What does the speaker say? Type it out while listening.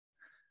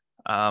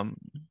Um,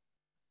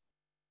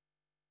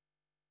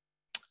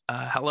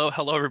 hello,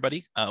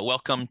 everybody.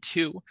 Welcome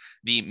to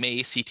the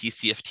May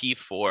CTCFT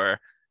for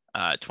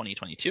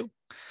 2022.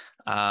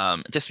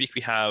 This week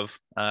we have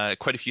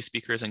quite a few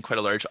speakers and quite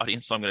a large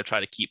audience, so I'm going to try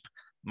to keep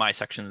my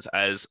sections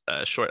as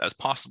short as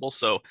possible.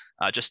 So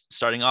just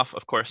starting off,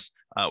 of course,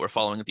 we're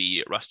following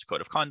the Rust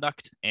Code of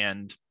Conduct,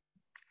 and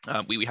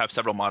we have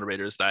several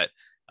moderators that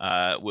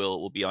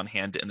will be on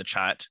hand in the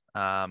chat.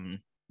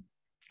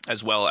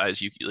 As well as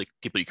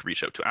people you can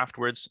reach out to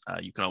afterwards.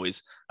 You can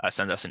always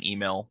send us an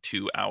email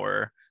to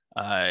our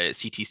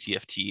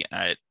CTCFT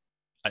at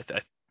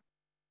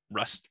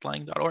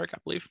rustlang.org, I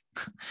believe.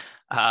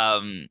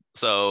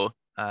 So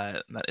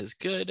that is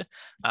good.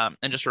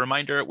 And just a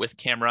reminder with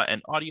camera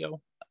and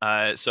audio.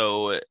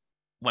 So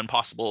when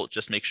possible,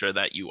 just make sure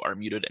that you are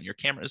muted and your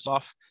camera is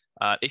off.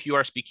 If you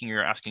are speaking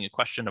or asking a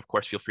question, of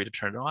course, feel free to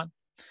turn it on.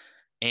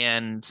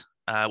 And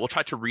we'll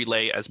try to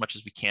relay as much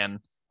as we can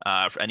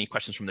for any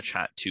questions from the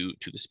chat to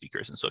the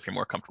speakers. And so if you're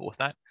more comfortable with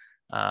that,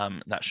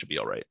 that should be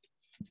all right.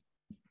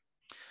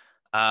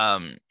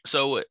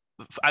 So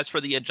as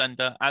for the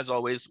agenda, as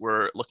always,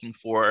 we're looking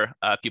for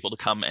people to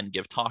come and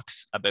give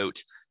talks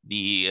about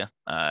the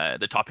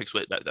topics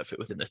that fit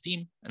within the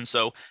theme. And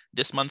so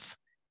this month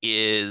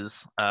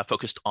is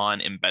focused on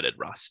embedded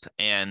Rust.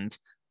 And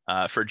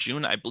for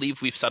June, I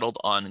believe we've settled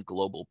on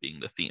global being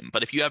the theme.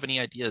 But if you have any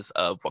ideas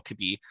of what could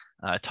be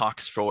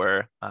talks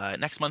for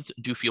next month,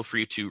 do feel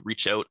free to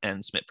reach out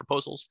and submit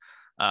proposals.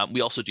 We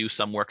also do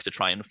some work to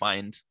try and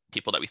find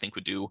people that we think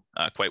would do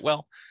quite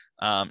well.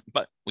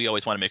 But we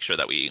always want to make sure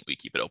that we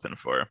keep it open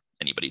for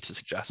anybody to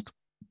suggest.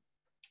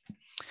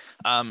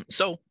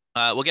 So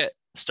we'll get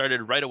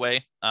started right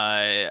away.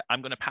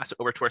 I'm going to pass it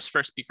over to our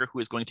first speaker, who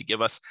is going to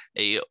give us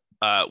a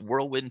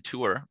whirlwind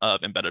tour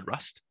of embedded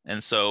Rust.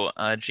 And so,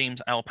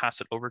 James, I will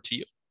pass it over to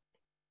you.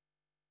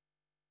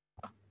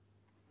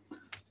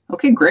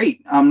 Okay,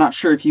 great. I'm not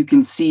sure if you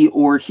can see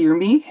or hear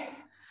me.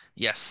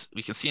 Yes,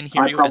 we can see and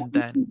hear you. And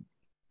then,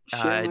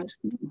 share my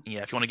screen.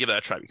 Yeah, if you want to give that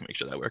a try, we can make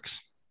sure that works.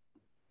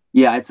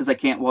 Yeah, it says I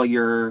can't while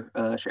you're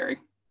sharing.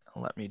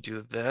 Let me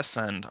do this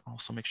and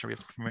also make sure we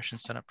have permission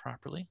set up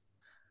properly.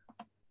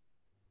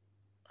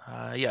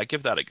 Yeah,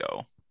 give that a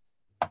go.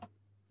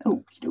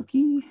 Okie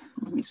dokie.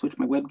 Let me switch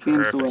my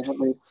webcam so I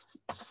have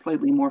a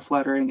slightly more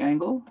flattering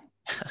angle.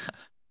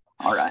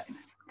 All right.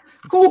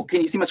 Cool.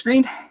 Can you see my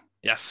screen?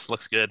 Yes,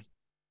 looks good.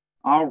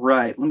 All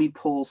right. Let me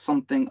pull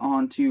something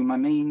onto my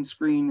main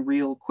screen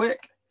real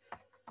quick.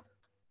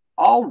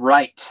 All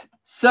right.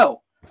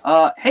 So,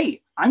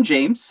 hey, I'm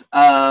James.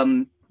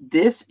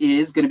 This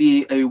is going to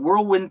be a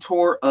whirlwind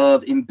tour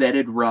of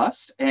embedded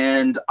Rust,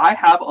 and I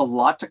have a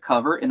lot to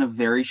cover in a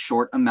very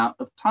short amount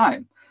of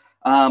time.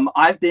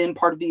 I've been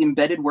part of the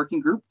embedded working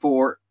group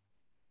for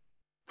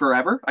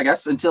forever, I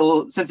guess,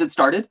 since it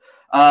started.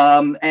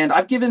 And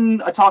I've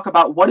given a talk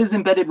about what is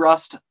embedded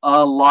Rust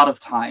a lot of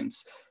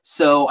times.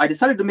 So I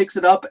decided to mix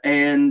it up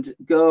and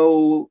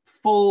go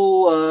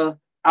full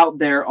out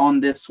there on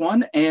this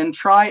one and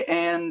try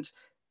and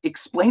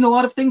explain a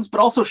lot of things, but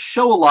also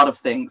show a lot of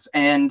things.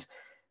 And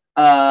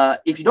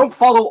if you don't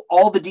follow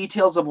all the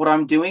details of what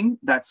I'm doing,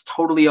 that's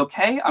totally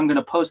okay. I'm going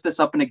to post this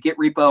up in a Git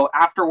repo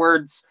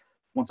afterwards,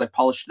 once I've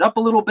polished it up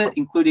a little bit,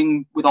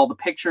 including with all the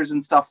pictures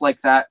and stuff like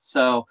that.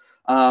 So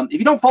if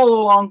you don't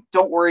follow along,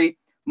 don't worry.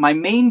 My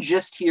main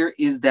gist here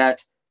is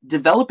that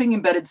developing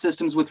embedded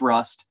systems with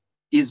Rust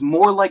is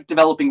more like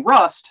developing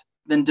Rust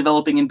than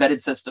developing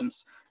embedded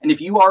systems. And if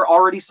you are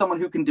already someone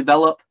who can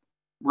develop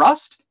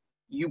Rust,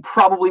 you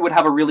probably would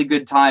have a really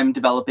good time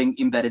developing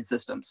embedded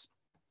systems.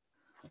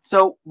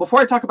 So before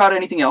I talk about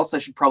anything else, I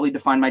should probably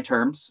define my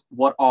terms.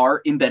 What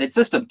are embedded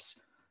systems?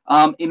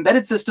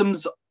 Embedded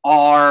systems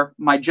are,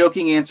 my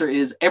joking answer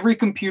is, every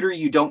computer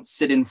you don't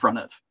sit in front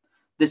of.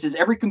 This is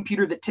every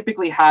computer that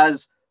typically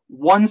has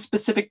one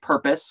specific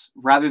purpose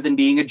rather than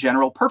being a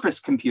general purpose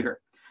computer.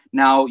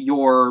 Now,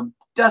 your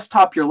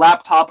desktop, your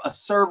laptop, a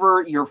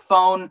server, your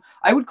phone,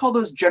 I would call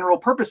those general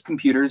purpose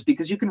computers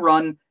because you can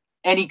run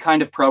any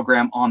kind of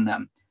program on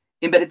them.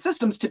 Embedded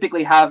systems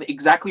typically have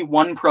exactly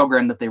one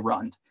program that they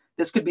run.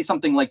 This could be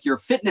something like your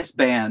fitness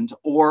band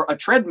or a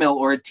treadmill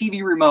or a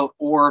TV remote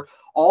or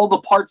all the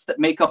parts that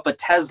make up a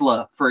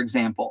Tesla, for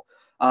example.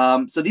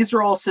 So these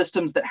are all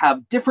systems that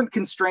have different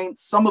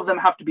constraints. Some of them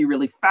have to be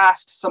really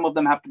fast. Some of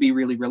them have to be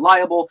really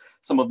reliable.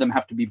 Some of them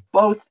have to be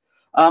both.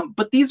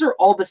 But these are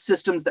all the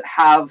systems that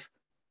have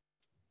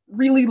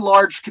really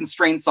large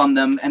constraints on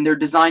them, and they're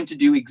designed to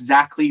do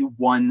exactly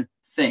one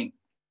thing.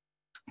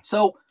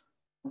 So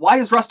why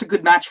is Rust a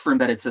good match for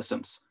embedded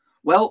systems?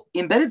 Well,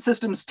 embedded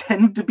systems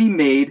tend to be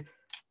made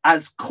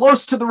as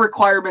close to the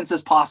requirements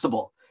as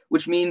possible,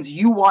 which means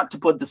you want to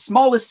put the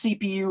smallest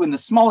CPU and the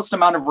smallest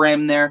amount of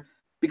RAM there,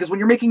 because when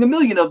you're making 1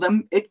 million of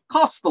them, it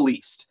costs the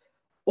least.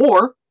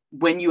 Or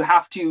when you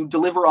have to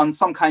deliver on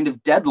some kind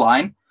of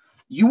deadline,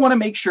 you want to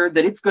make sure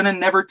that it's going to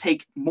never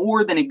take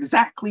more than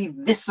exactly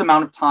this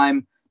amount of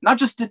time, not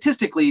just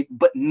statistically,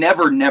 but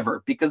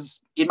never,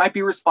 because it might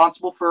be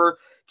responsible for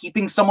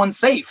keeping someone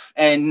safe.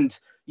 And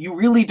you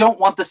really don't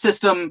want the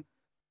system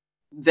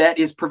that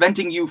is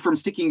preventing you from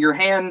sticking your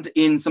hand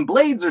in some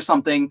blades or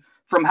something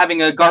from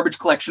having a garbage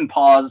collection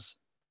pause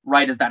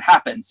right as that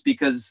happens,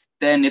 because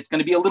then it's going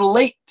to be a little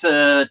late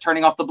to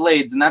turning off the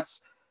blades, and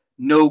that's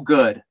no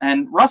good.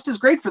 And Rust is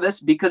great for this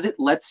because it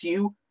lets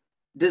you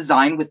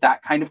design with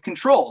that kind of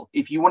control.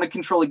 If you want to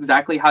control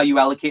exactly how you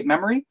allocate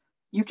memory,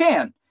 you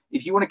can.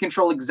 If you want to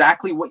control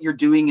exactly what you're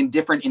doing in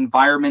different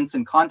environments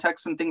and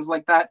contexts and things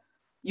like that,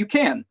 you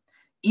can.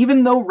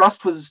 Even though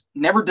Rust was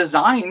never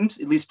designed,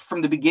 at least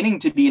from the beginning,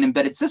 to be an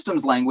embedded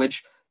systems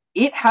language,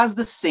 it has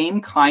the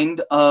same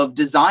kind of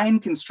design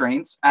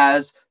constraints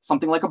as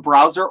something like a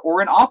browser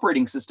or an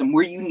operating system,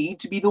 where you need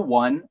to be the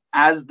one,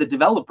 as the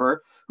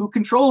developer, who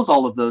controls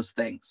all of those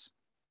things.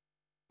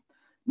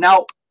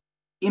 Now,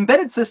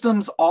 embedded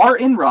systems are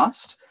in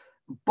Rust,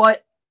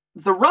 but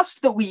the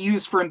Rust that we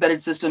use for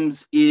embedded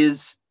systems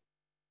is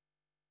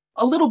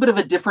a little bit of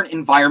a different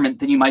environment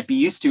than you might be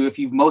used to if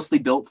you've mostly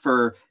built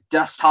for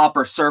desktop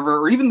or server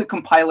or even the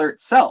compiler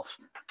itself.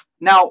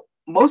 Now,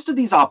 most of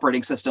these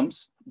operating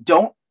systems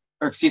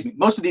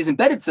most of these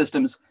embedded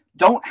systems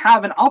don't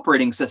have an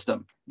operating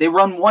system. They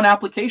run one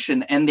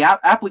application, and the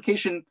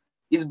application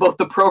is both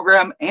the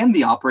program and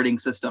the operating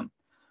system,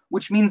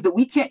 which means that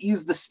we can't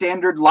use the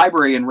standard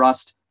library in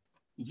Rust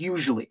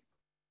usually.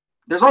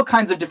 There's all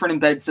kinds of different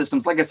embedded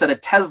systems. Like I said, a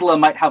Tesla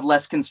might have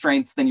less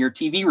constraints than your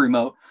TV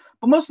remote,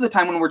 but most of the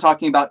time when we're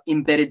talking about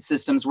embedded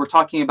systems, we're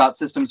talking about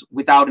systems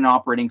without an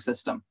operating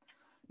system.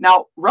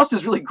 Now, Rust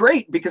is really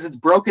great because it's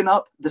broken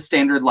up the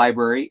standard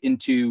library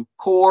into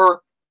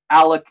core,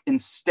 alloc, and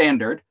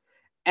standard.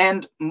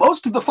 And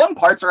most of the fun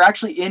parts are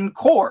actually in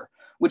core,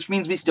 which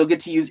means we still get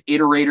to use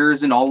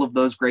iterators and all of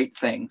those great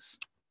things.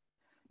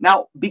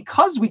 Now,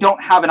 because we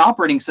don't have an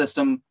operating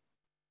system,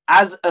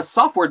 as a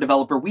software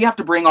developer, we have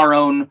to bring our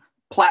own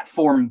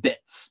platform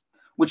bits,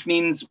 which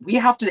means we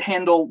have to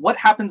handle what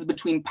happens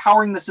between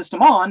powering the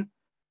system on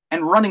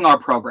and running our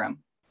program.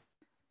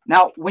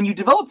 Now, when you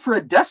develop for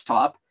a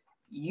desktop,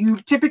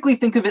 you typically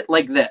think of it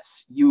like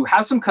this. You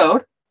have some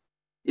code.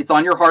 It's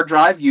on your hard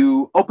drive.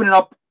 You open it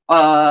up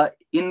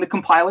in the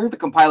compiler. The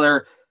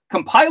compiler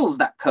compiles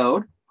that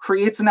code,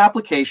 creates an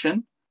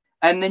application,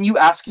 and then you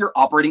ask your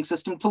operating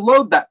system to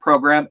load that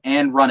program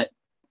and run it.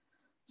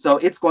 So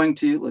it's going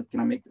to, can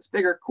I make this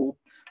bigger? Cool.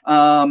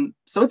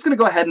 So it's going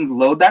to go ahead and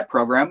load that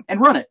program and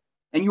run it.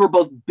 And you are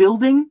both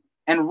building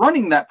and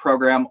running that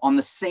program on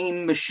the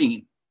same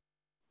machine.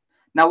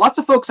 Now, lots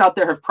of folks out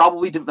there have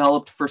probably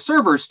developed for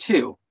servers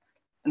too.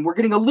 And we're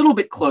getting a little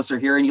bit closer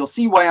here, and you'll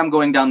see why I'm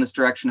going down this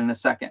direction in a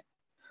second.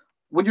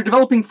 When you're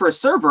developing for a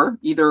server,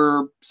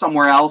 either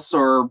somewhere else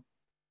or,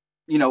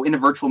 in a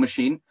virtual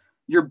machine,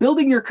 you're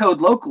building your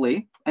code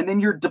locally, and then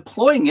you're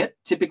deploying it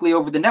typically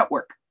over the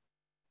network.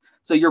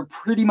 So you're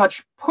pretty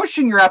much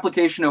pushing your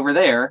application over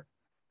there,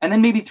 and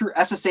then maybe through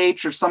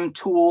SSH or some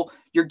tool,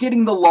 you're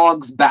getting the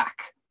logs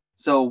back.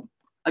 So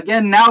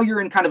again, now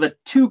you're in kind of a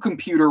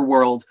two-computer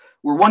world,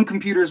 where one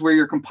computer is where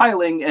you're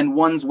compiling and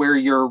one's where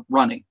you're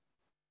running.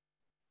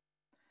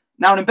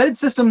 Now, in embedded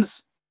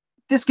systems,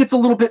 this gets a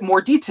little bit more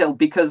detailed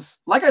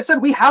because, like I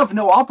said, we have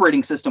no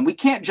operating system. We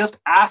can't just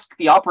ask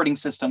the operating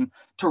system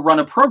to run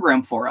a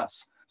program for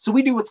us. So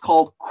we do what's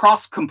called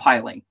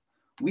cross-compiling.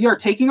 We are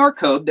taking our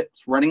code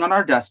that's running on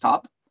our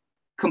desktop,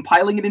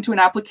 compiling it into an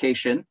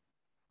application,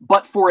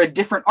 but for a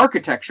different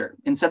architecture.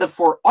 Instead of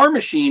for our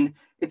machine,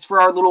 it's for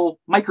our little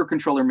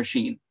microcontroller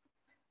machine.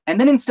 And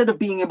then instead of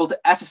being able to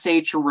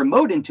SSH or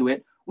remote into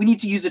it, we need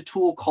to use a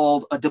tool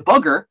called a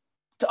debugger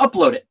to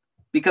upload it.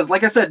 Because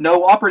like I said,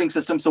 no operating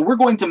system. So we're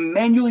going to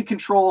manually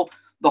control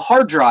the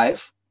hard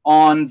drive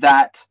on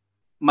that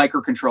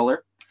microcontroller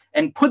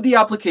and put the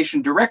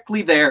application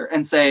directly there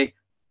and say,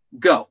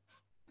 go,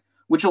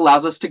 which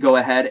allows us to go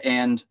ahead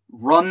and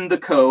run the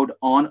code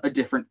on a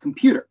different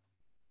computer.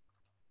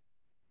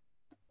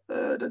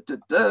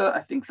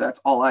 I think that's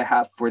all I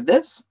have for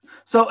this.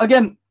 So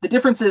again, the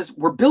difference is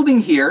we're building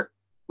here.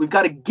 We've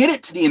got to get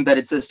it to the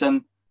embedded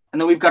system,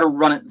 and then we've got to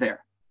run it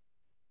there.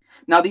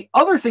 Now, the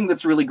other thing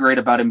that's really great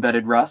about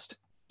embedded Rust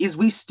is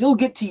we still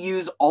get to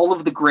use all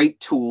of the great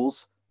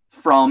tools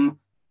from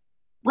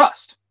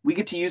Rust. We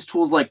get to use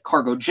tools like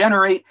Cargo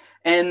Generate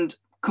and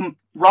cargo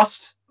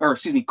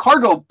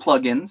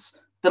plugins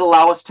that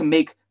allow us to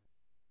make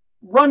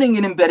running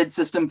an embedded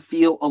system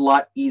feel a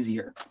lot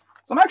easier.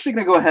 So I'm actually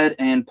going to go ahead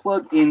and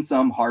plug in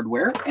some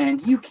hardware,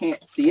 and you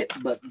can't see it,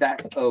 but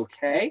that's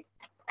okay.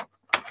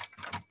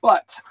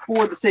 But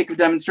for the sake of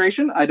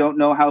demonstration, I don't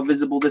know how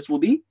visible this will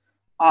be.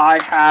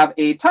 I have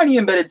a tiny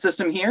embedded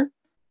system here.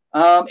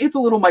 It's a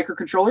little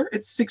microcontroller.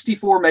 It's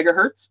 64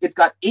 megahertz. It's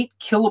got 8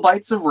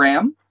 kilobytes of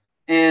RAM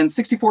and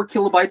 64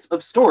 kilobytes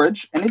of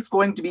storage, and it's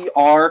going to be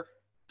our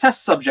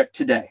test subject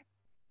today.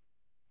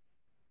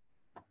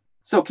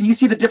 So can you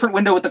see the different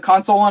window with the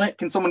console on it?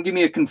 Can someone give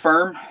me a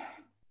confirm?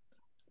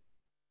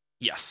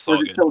 Yes, all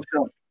good.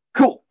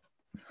 Cool.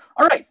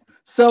 All right.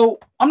 So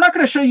I'm not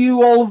going to show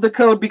you all of the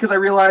code because I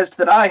realized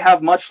that I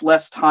have much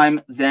less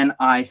time than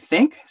I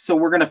think. So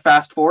we're going to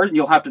fast forward, and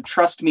you'll have to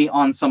trust me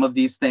on some of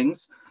these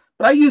things.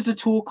 But I used a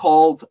tool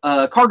called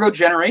Cargo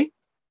Generate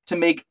to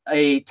make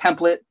a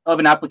template of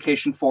an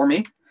application for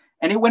me.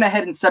 And it went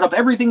ahead and set up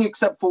everything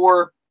except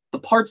for the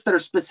parts that are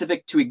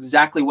specific to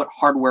exactly what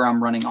hardware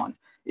I'm running on.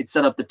 It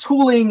set up the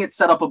tooling, it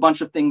set up a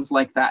bunch of things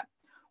like that,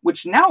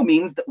 which now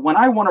means that when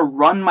I want to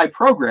run my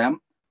program,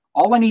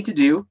 all I need to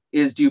do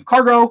is do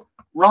cargo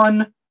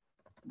run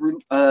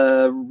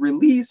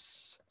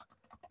release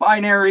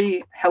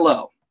binary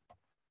hello.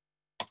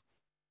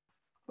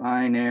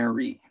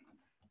 Binary.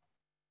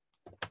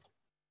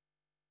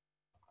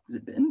 Has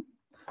it been?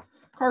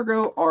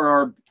 Cargo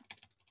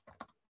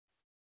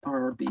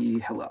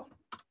RB hello.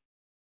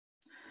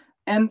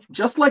 And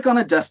just like on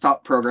a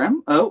desktop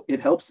program, oh,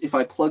 it helps if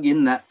I plug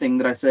in that thing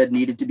that I said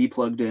needed to be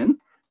plugged in.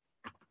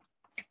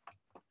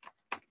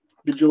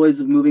 The joys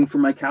of moving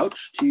from my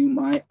couch to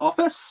my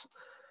office.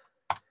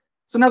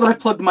 So now that I've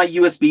plugged my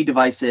USB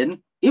device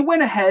in, it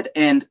went ahead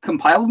and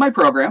compiled my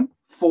program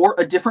for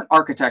a different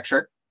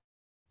architecture,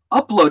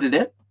 uploaded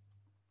it,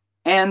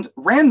 and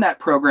ran that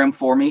program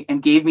for me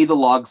and gave me the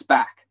logs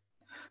back.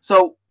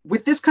 So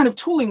with this kind of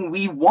tooling,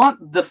 we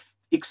want the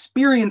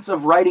experience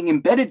of writing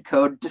embedded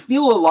code to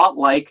feel a lot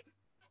like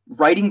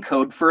writing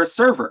code for a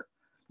server.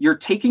 You're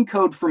taking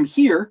code from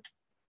here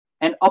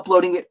and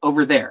uploading it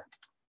over there.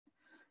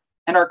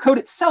 And our code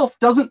itself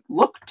doesn't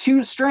look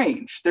too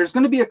strange. There's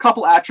going to be a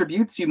couple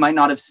attributes you might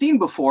not have seen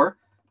before,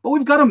 but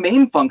we've got a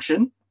main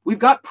function. We've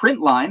got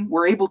print line.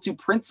 We're able to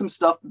print some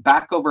stuff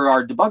back over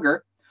our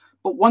debugger.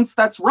 But once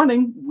that's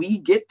running, we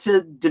get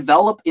to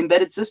develop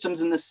embedded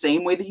systems in the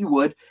same way that you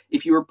would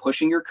if you were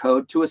pushing your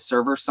code to a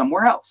server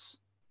somewhere else.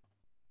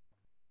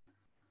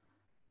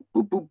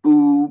 Boop, boop,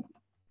 boop.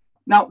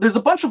 Now, there's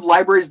a bunch of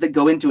libraries that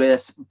go into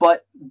this,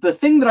 but the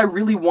thing that I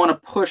really want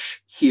to push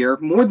here,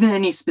 more than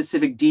any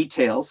specific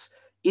details,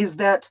 is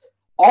that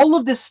all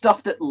of this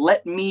stuff that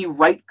let me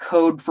write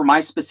code for my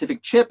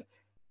specific chip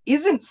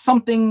isn't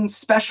something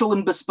special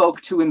and bespoke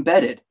to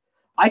embedded.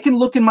 I can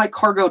look in my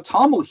cargo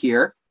toml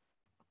here,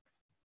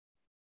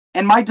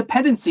 and my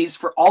dependencies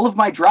for all of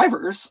my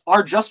drivers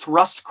are just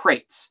Rust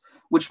crates,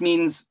 which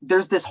means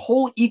there's this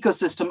whole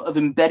ecosystem of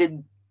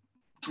embedded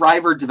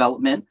driver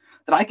development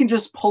that I can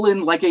just pull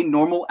in like a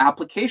normal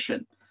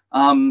application.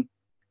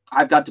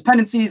 I've got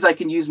dependencies, I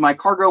can use my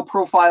cargo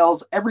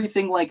profiles,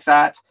 everything like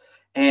that,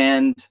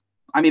 and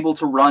I'm able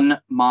to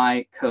run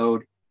my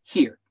code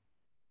here.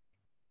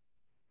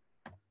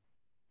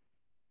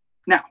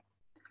 Now,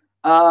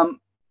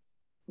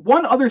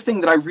 one other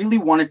thing that I really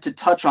wanted to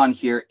touch on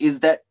here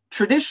is that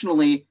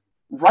traditionally,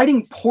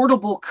 writing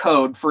portable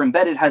code for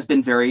embedded has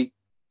been very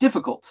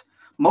difficult.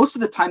 Most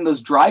of the time,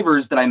 those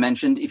drivers that I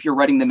mentioned, if you're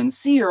writing them in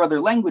C or other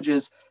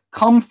languages,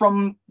 come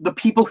from the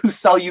people who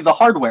sell you the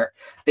hardware.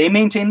 They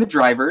maintain the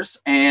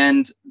drivers,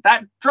 and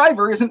that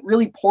driver isn't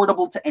really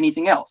portable to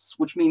anything else,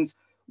 which means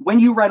when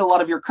you write a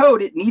lot of your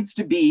code, it needs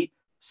to be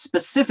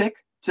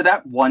specific to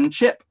that one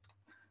chip.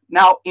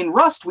 Now, in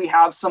Rust, we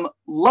have some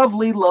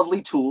lovely,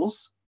 lovely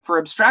tools for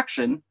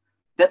abstraction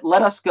that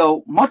let us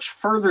go much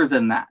further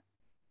than that.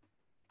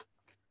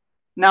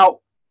 Now,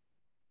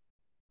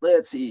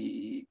 let's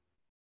see.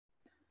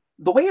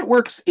 The way it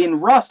works in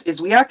Rust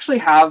is we actually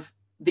have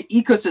the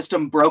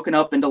ecosystem broken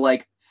up into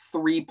like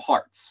 3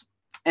 parts.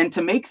 And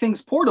to make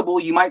things portable,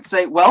 you might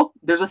say, well,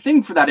 there's a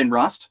thing for that in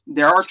Rust.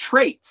 There are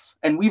traits,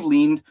 and we've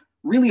leaned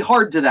really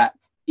hard to that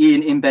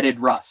in embedded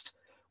Rust.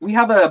 We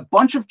have a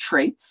bunch of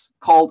traits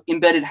called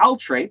embedded HAL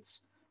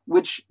traits,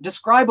 which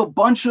describe a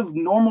bunch of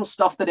normal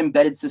stuff that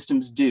embedded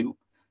systems do.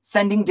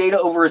 Sending data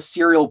over a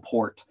serial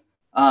port,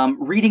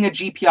 reading a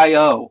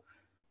GPIO,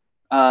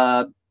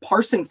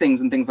 parsing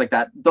things and things like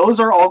that. Those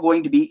are all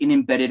going to be in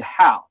embedded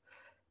HAL.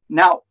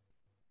 Now,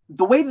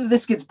 the way that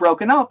this gets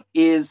broken up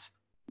is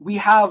we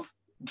have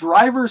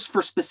drivers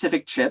for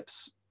specific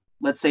chips,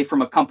 let's say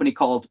from a company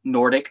called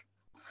Nordic,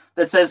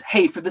 that says,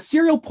 hey, for the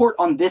serial port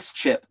on this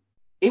chip,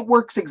 it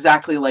works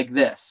exactly like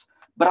this,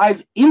 but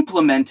I've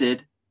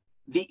implemented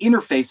the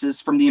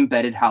interfaces from the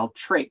embedded HAL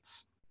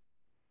traits.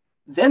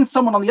 Then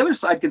someone on the other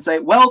side can say,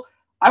 well,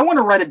 I want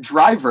to write a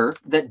driver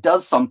that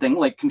does something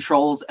like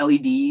controls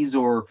LEDs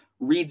or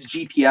reads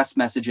GPS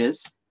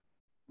messages,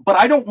 but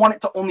I don't want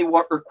it to only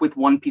work with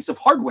one piece of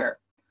hardware.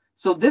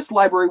 So this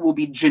library will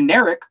be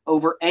generic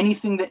over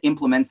anything that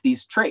implements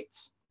these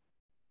traits,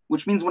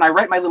 which means when I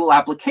write my little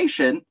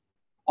application,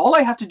 all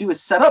I have to do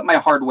is set up my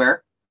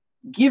hardware,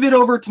 give it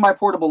over to my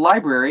portable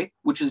library,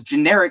 which is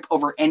generic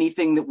over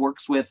anything that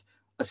works with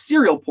a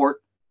serial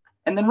port,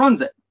 and then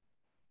runs it.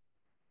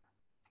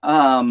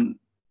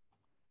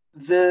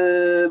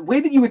 The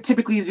way that you would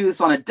typically do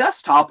this on a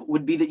desktop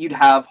would be that you'd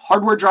have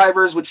hardware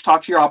drivers which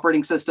talk to your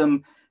operating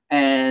system,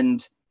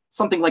 and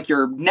something like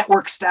your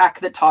network stack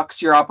that talks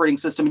to your operating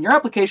system, and your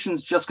application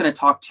is just going to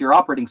talk to your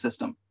operating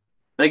system.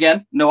 But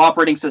again, no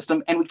operating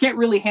system, and we can't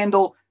really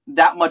handle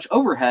that much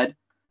overhead,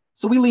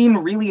 so we lean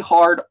really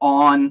hard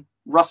on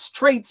Rust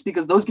traits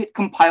because those get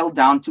compiled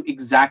down to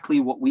exactly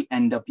what we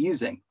end up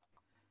using.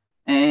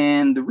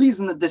 And the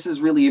reason that this is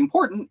really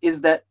important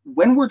is that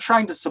when we're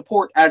trying to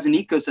support as an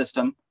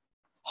ecosystem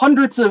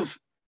hundreds of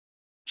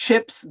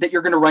chips that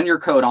you're going to run your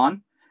code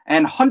on,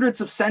 and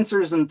hundreds of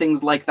sensors and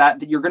things like that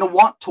that you're going to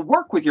want to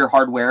work with your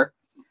hardware,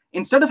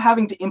 instead of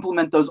having to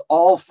implement those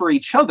all for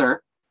each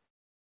other,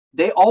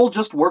 they all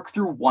just work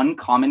through one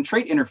common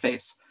trait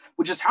interface,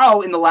 which is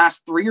how in the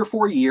last 3 or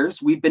 4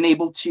 years, we've been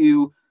able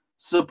to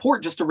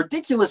support just a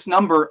ridiculous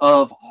number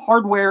of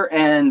hardware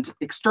and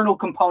external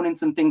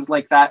components and things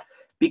like that,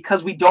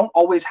 because we don't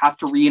always have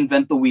to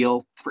reinvent the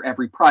wheel for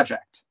every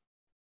project.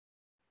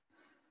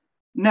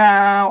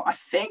 Now, I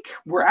think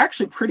we're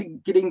actually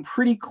getting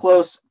pretty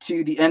close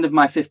to the end of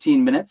my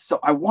 15 minutes. So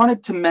I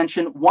wanted to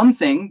mention one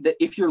thing, that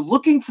if you're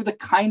looking for the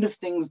kind of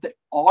things that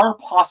are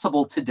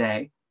possible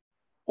today,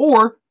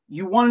 or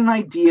you want an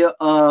idea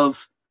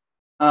of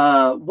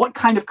what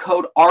kind of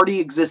code already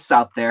exists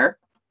out there,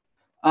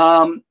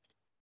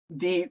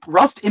 the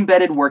Rust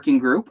Embedded Working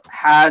Group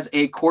has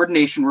a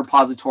coordination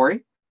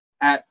repository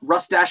at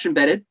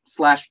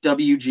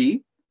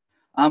rust-embedded/WG.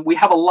 We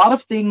have a lot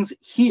of things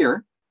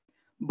here,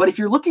 but if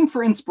you're looking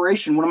for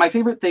inspiration, one of my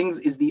favorite things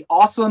is the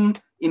awesome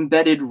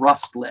embedded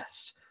Rust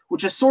list,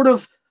 which is sort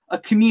of a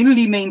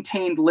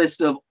community-maintained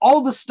list of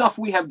all the stuff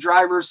we have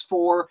drivers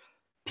for,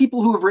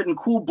 people who have written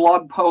cool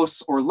blog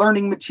posts or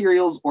learning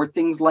materials or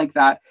things like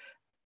that,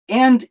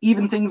 and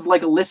even things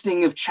like a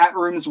listing of chat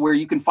rooms where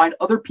you can find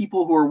other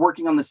people who are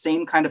working on the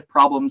same kind of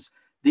problems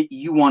that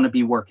you want to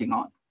be working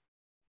on.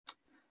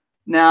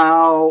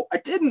 Now, I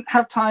didn't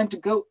have time to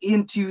go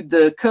into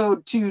the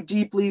code too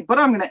deeply, but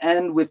I'm going to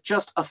end with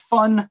just a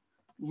fun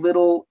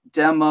little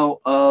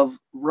demo of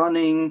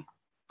running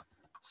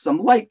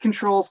some light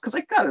controls, because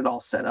I got it all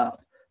set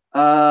up.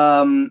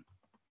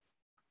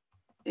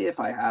 If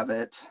I have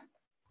it,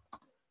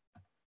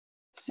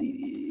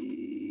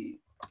 CD,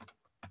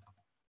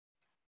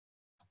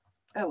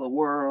 Hello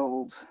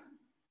World,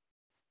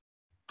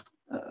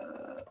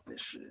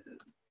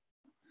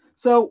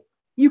 so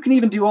you can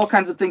even do all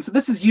kinds of things. So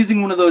this is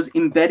using one of those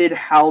embedded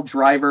HAL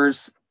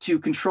drivers to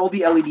control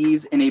the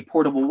LEDs in a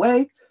portable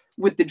way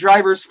with the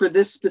drivers for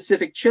this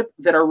specific chip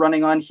that are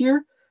running on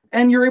here.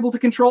 And you're able to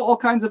control all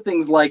kinds of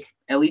things like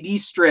LED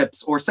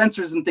strips or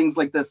sensors and things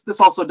like this. This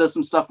also does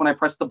some stuff when I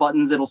press the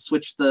buttons, it'll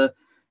switch the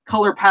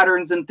color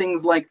patterns and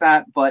things like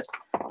that. But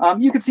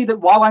you can see that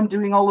while I'm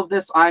doing all of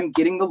this, I'm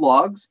getting the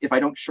logs if I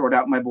don't short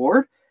out my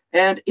board.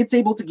 And it's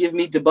able to give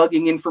me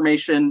debugging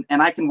information, and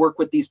I can work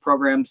with these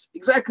programs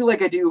exactly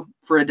like I do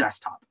for a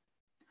desktop.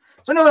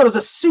 So I know that was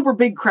a super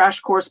big crash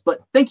course,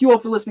 but thank you all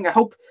for listening. I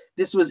hope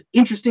this was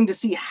interesting to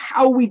see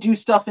how we do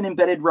stuff in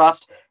embedded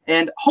Rust,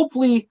 and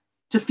hopefully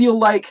to feel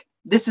like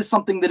this is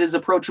something that is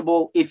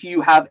approachable if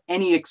you have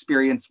any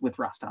experience with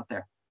Rust out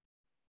there.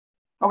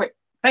 Okay,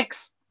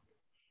 thanks.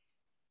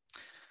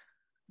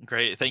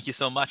 Great, thank you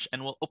so much.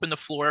 And we'll open the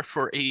floor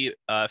for a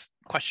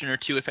question or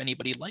two if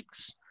anybody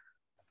likes.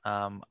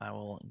 I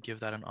will give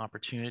that an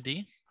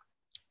opportunity.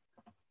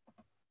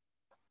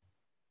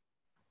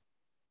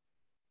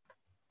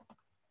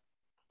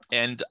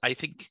 And I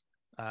think,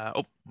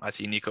 oh, I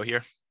see Nico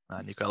here.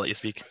 Nico, I'll let you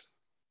speak.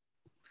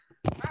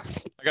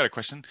 I got a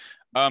question.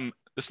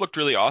 This looked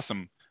really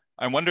awesome.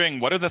 I'm wondering,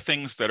 what are the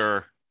things that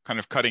are kind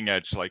of cutting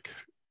edge? Like,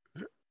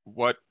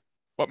 what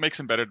makes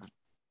embedded?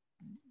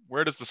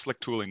 Where does the slick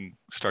tooling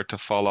start to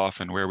fall off,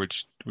 and where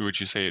would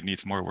you say it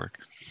needs more work?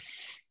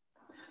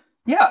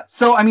 Yeah,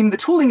 so I mean, the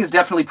tooling is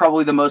definitely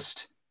probably the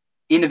most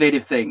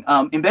innovative thing.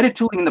 Embedded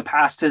tooling in the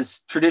past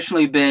has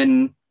traditionally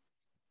been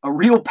a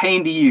real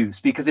pain to use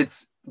because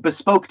it's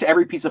bespoke to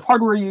every piece of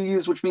hardware you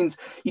use, which means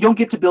you don't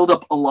get to build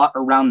up a lot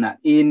around that.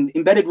 In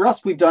embedded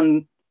Rust, we've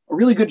done a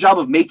really good job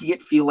of making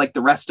it feel like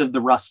the rest of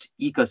the Rust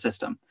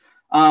ecosystem.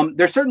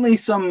 There's certainly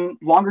some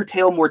longer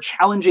tail, more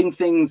challenging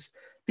things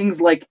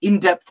like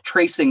in-depth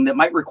tracing that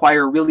might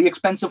require really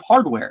expensive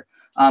hardware.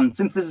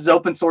 Since this is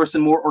open source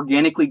and more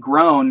organically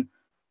grown,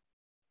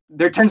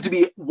 there tends to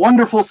be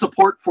wonderful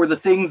support for the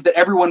things that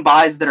everyone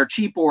buys that are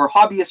cheap or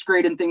hobbyist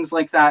grade and things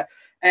like that.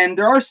 And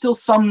there are still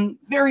some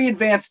very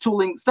advanced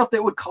tooling, stuff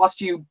that would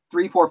cost you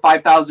 3,000, 4,000,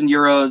 5,000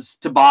 euros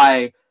to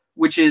buy,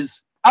 which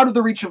is out of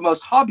the reach of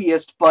most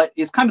hobbyists, but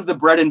is kind of the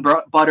bread and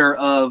butter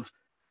of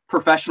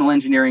professional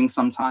engineering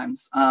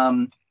sometimes.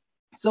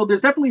 So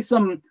there's definitely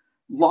some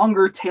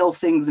longer tail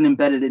things in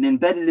embedded, and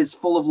embedded is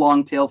full of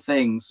long tail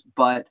things,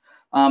 but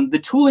the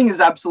tooling is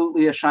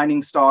absolutely a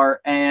shining star,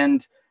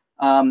 and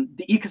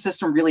the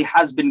ecosystem really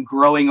has been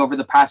growing over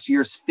the past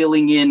years,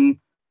 filling in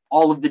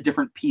all of the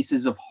different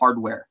pieces of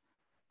hardware.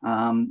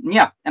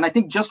 Yeah, and I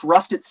think just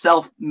Rust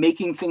itself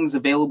making things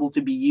available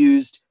to be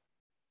used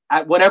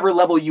at whatever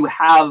level you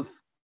have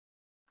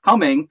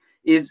coming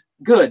is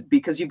good,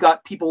 because you've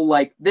got people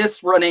like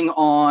this running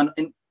on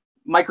a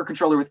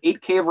microcontroller with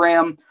 8K of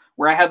RAM,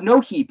 where I have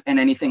no heap and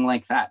anything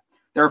like that.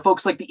 There are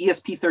folks like the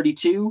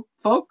ESP32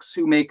 folks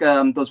who make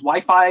those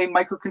Wi-Fi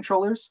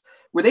microcontrollers,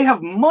 where they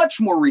have much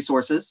more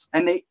resources,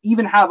 and they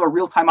even have a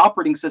real-time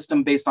operating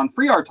system based on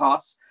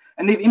FreeRTOS,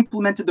 and they've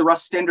implemented the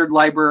Rust standard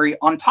library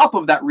on top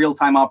of that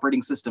real-time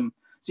operating system.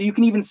 So you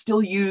can even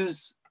still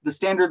use the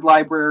standard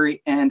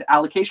library and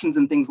allocations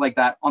and things like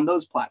that on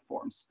those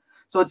platforms.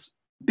 So it's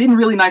been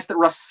really nice that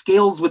Rust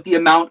scales with the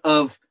amount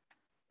of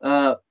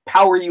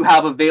power you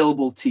have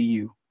available to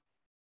you.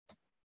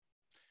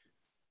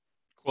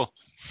 Cool.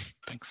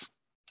 Thanks.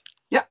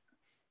 Yeah.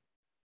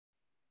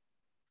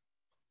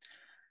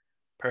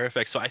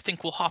 Perfect. So I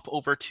think we'll hop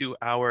over to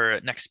our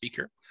next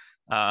speaker.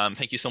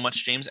 Thank you so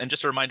much, James. And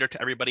just a reminder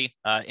to everybody,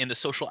 in the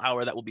social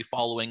hour that will be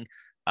following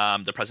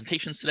the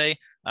presentations today,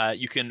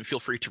 you can feel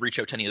free to reach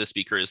out to any of the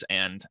speakers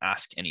and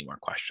ask any more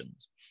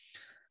questions.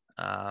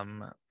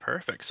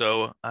 Perfect.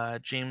 So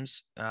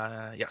James,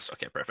 yes,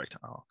 okay, perfect.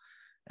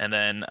 And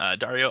then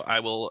Dario, I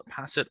will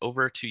pass it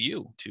over to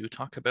you to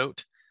talk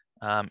about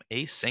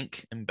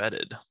async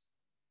embedded.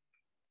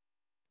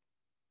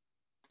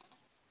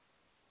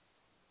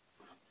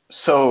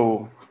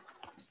 So,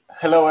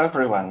 hello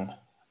everyone.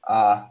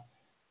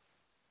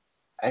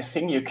 I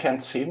think you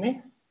can't see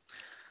me.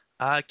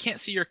 I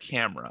can't see your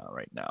camera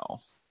right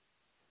now.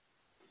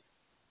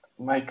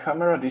 My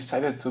camera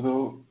decided to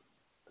do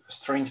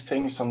strange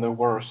things on the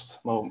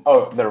worst moment.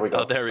 Oh, there we go.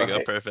 Oh, there we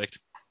go. Perfect.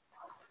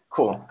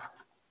 Cool.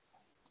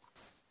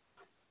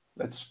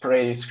 Let's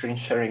pray screen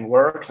sharing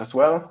works as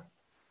well.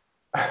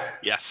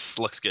 Yes,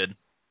 looks good.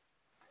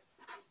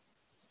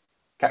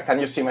 Can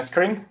you see my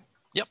screen?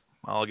 Yep,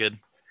 all good.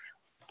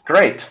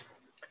 Great.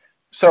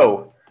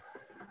 So,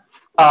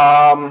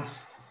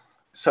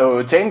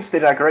 James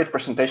did a great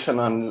presentation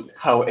on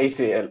how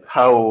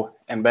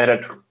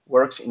embedded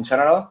works in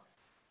general.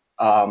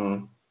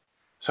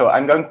 So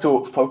I'm going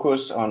to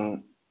focus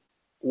on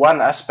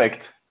one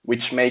aspect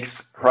which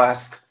makes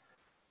Rust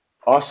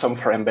awesome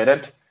for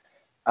embedded,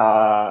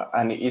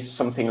 and is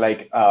something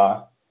like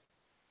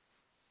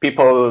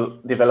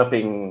people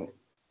developing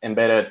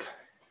embedded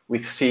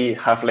with C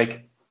have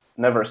like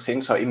never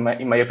seen. So in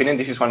my opinion,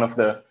 this is one of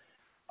the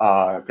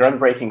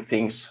groundbreaking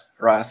things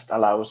Rust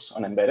allows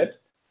on embedded,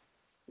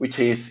 which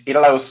is it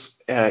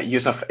allows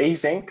use of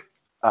async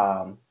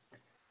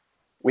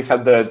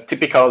without the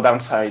typical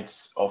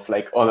downsides of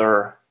like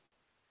other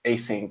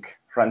async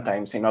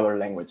runtimes in other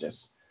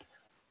languages.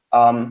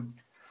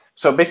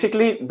 So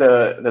basically,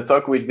 the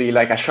talk would be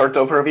like a short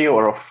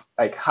overview of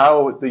like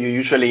how do you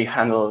usually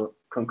handle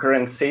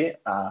concurrency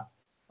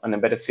on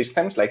embedded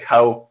systems? Like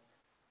how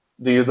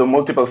do you do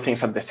multiple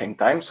things at the same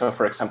time? So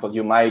for example,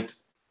 you might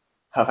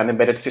have an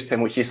embedded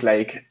system which is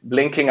like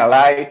blinking a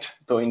light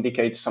to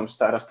indicate some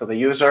status to the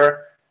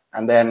user,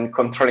 and then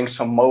controlling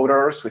some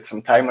motors with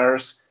some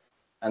timers,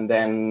 and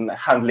then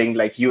handling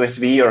like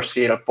USB or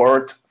serial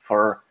port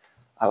for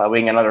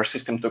allowing another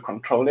system to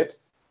control it.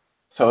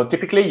 So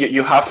typically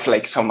you have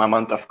like some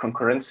amount of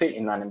concurrency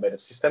in an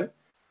embedded system,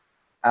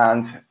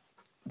 and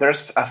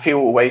there's a few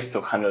ways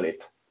to handle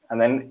it. And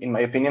then in my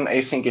opinion,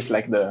 async is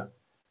like the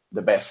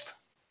best,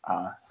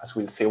 as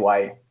we'll see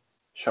why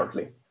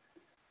shortly.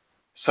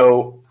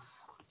 So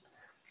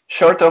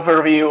short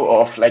overview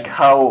of like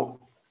how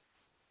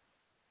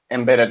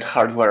embedded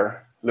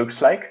hardware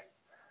looks like.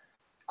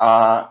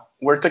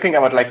 We're talking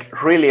about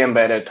like really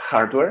embedded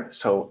hardware.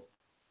 So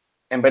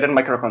embedded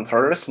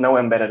microcontrollers, no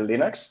embedded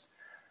Linux,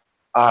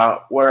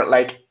 where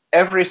like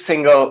every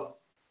single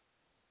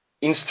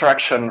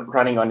instruction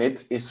running on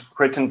it is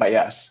written by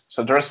us.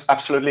 So there's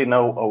absolutely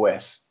no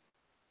OS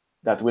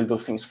that will do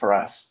things for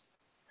us.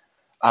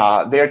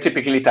 They are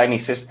typically tiny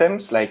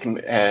systems, like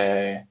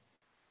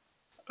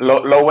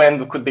low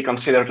end could be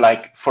considered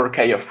like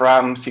 4K of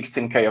RAM,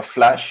 16K of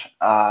flash.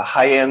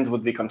 High end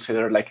would be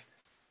considered like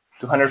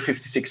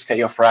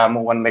 256K of RAM,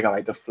 1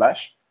 megabyte of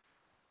flash,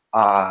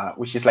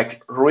 which is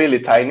like really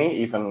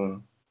tiny,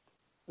 even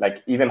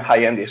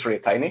high end is really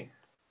tiny.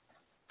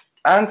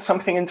 And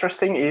something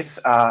interesting is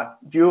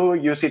you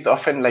use it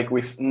often like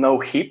with no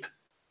heap,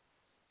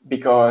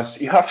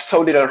 because you have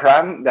so little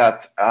RAM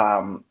that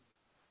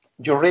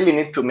you really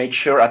need to make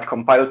sure at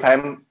compile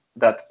time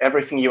that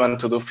everything you want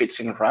to do fits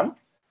in RAM.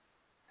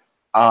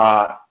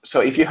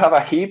 So if you have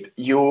a heap,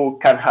 you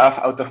can have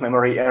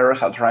out-of-memory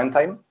errors at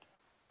runtime,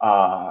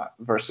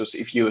 versus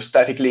if you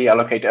statically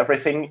allocate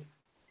everything,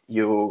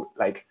 you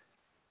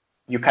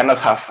cannot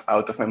have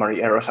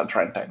out-of-memory errors at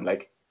runtime.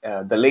 Like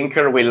the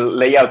linker will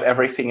lay out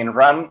everything in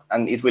RAM,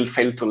 and it will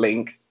fail to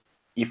link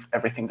if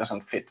everything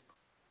doesn't fit.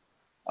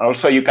 And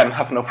also, you can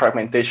have no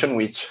fragmentation,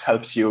 which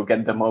helps you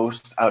get the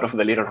most out of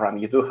the little RAM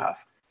you do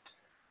have.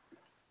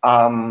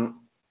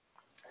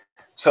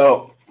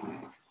 So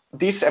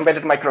these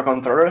embedded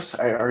microcontrollers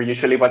are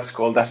usually what's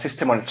called a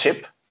system on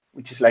chip,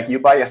 which is like you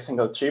buy a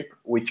single chip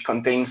which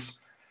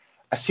contains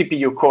a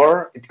CPU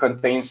core, it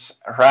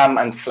contains RAM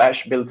and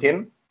flash built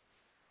in,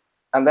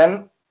 and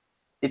then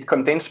it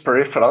contains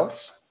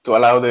peripherals to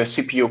allow the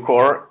CPU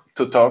core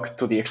to talk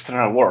to the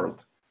external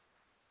world.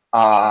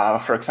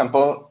 For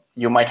example,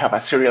 you might have a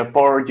serial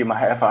port, you might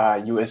have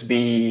a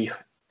USB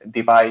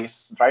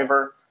device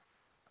driver,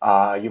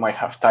 you might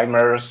have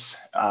timers.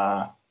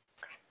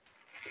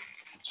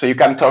 So you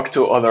can talk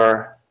to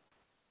other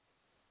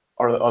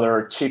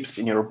chips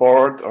in your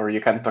board, or you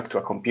can talk to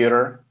a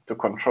computer to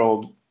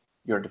control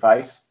your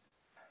device.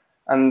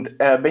 And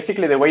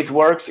basically the way it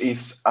works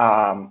is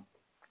the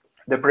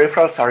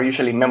peripherals are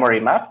usually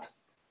memory mapped,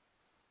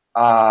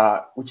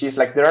 which is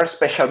like there are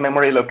special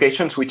memory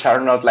locations which are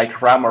not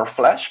like RAM or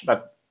flash,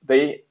 but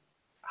they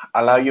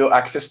allow you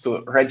access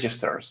to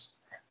registers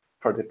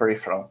for the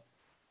peripheral.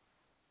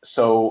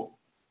 So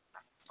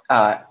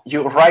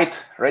you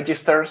write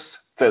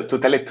registers to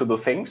tell it to do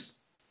things,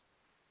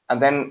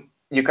 and then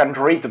you can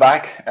read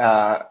back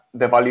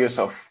the values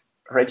of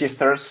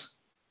registers,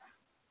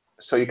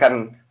 so you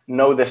can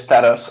know the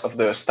status of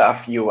the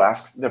stuff you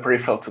asked the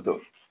peripheral to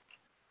do.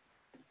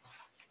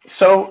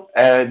 So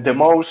the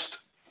most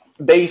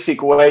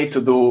basic way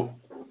to do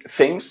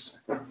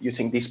things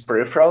using these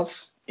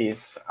peripherals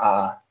is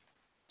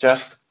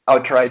just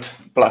outright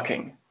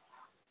blocking.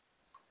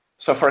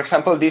 So for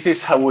example, this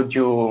is how would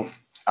you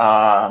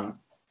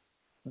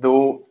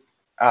do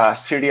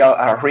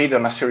a read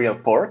on a serial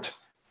port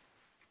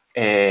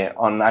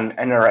on an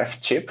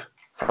NRF chip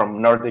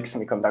from Nordic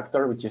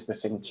Semiconductor, which is the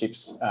same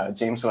chips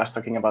James was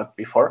talking about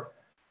before.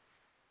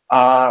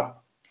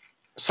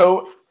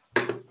 So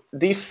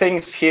these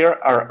things here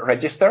are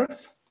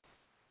registers.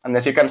 And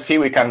as you can see,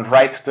 we can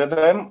write to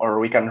them or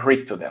we can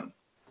read to them.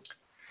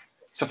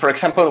 So for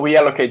example, we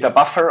allocate a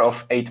buffer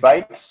of 8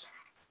 bytes.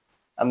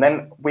 And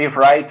then we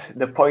write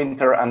the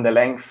pointer and the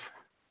length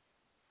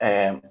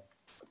to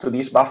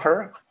this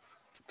buffer,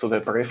 to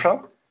the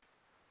peripheral.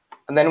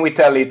 And then we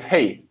tell it,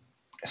 hey,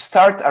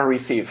 start a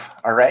receive,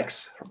 a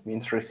rex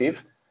means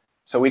receive.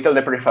 So we tell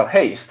the peripheral,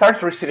 hey,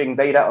 start receiving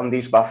data on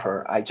this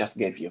buffer I just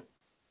gave you.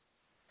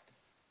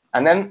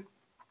 And then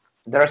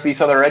there's this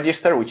other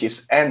register, which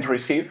is end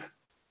receive,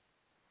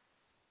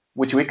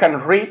 which we can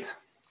read.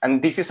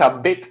 And this is a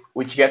bit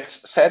which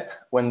gets set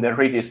when the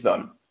read is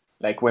done,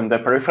 like when the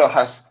peripheral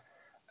has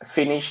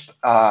finished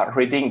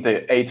reading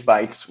the 8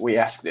 bytes we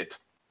asked it.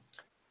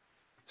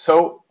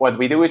 So what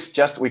we do is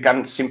just we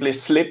can simply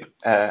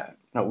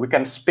we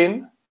can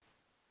spin.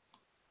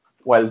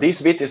 While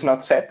this bit is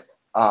not set,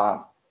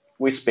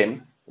 we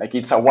spin. Like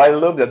it's a while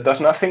loop that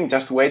does nothing,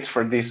 just waits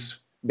for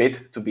this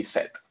bit to be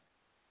set.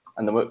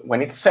 And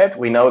when it's set,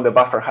 we know the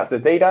buffer has the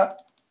data,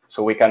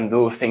 so we can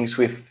do things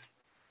with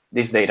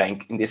this data.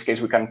 In this case,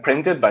 we can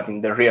print it, but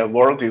in the real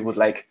world, we would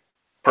like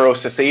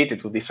process it.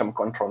 It would be some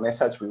control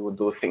message. We would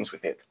do things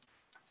with it.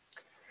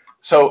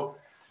 So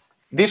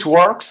this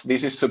works.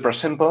 This is super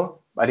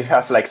simple, but it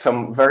has like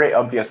some very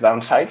obvious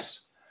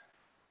downsides,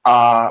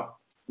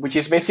 which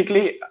is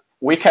basically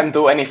we can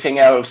do anything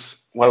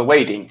else while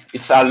waiting.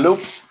 It's a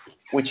loop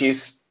which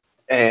is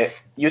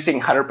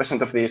using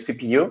 100% of the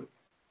CPU.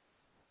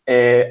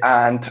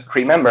 And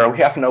remember, we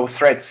have no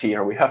threads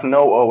here. We have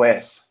no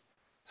OS.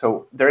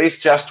 So there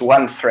is just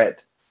one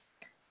thread.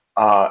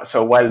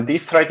 So while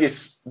this thread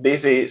is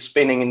busy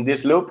spinning in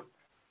this loop,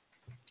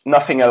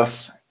 nothing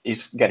else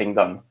is getting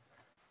done.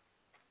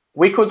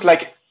 We could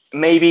like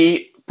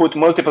maybe put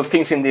multiple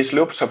things in this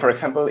loop. So for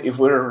example, if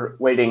we're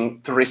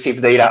waiting to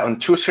receive data on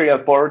 2 serial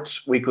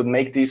ports, we could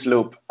make this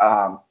loop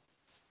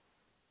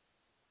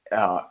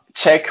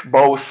check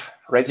both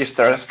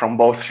registers from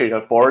both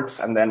serial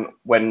ports, and then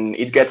when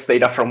it gets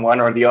data from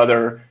one or the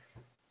other,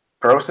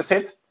 process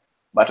it.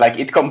 But like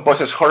it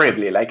composes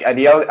horribly. Like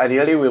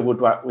ideally, we would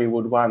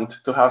want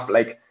to have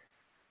like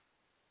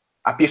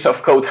a piece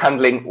of code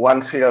handling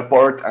one serial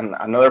port and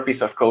another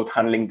piece of code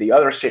handling the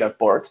other serial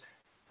port,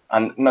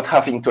 and not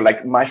having to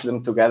like mash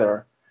them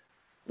together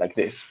like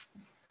this.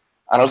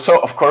 And also,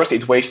 of course,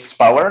 it wastes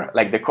power.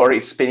 Like the core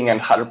is spinning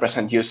at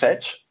 100%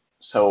 usage.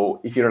 So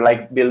if you're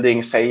like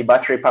building, say,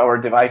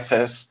 battery-powered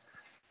devices,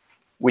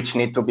 which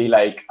need to be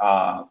like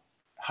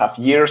have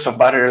years of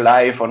battery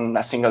life on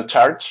a single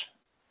charge,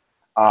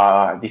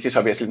 this is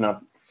obviously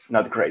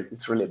not great.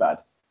 It's really bad.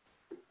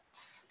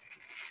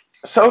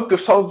 So to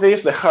solve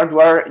this, the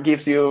hardware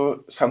gives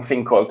you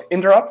something called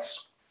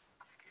interrupts,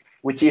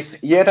 which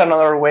is yet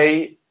another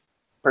way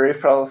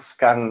peripherals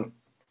can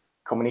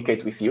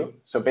communicate with you.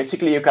 So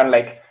basically, you can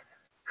like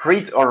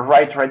read or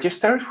write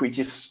registers, which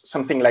is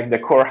something like the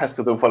core has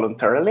to do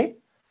voluntarily.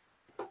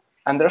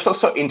 And there's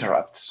also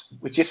interrupts,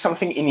 which is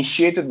something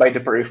initiated by the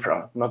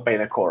peripheral, not by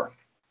the core.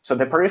 So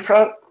the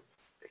peripheral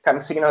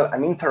can signal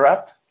an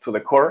interrupt to the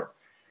core,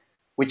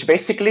 which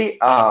basically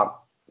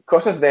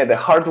causes the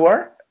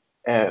hardware.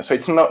 So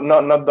it's not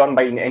done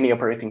by any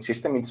operating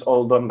system. It's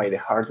all done by the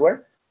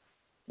hardware.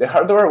 The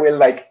hardware will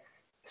like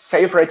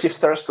save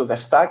registers to the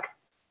stack,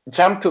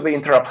 jump to the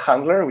interrupt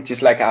handler, which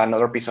is like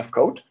another piece of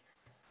code.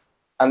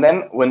 And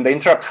then when the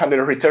interrupt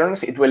handler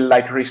returns, it will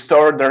like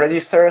restore the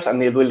registers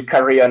and it will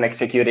carry on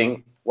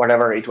executing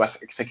whatever it was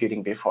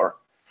executing before.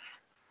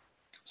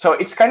 So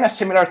it's kind of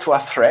similar to a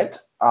thread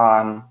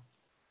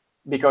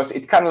because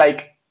it can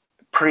like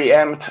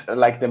preempt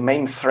like the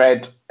main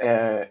thread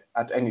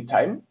at any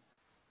time.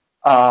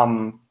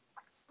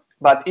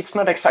 But it's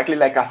not exactly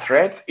like a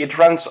thread. It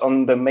runs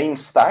on the main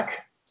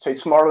stack. So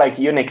it's more like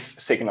Unix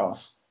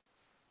signals,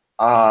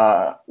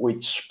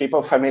 which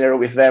people familiar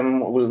with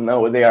them will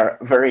know they are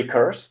very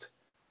cursed.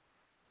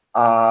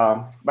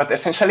 But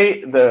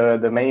essentially,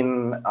 the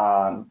main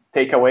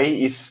takeaway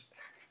is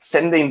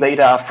sending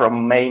data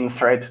from main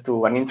thread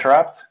to an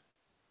interrupt,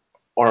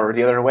 or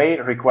the other way,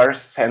 requires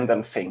send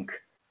and sync,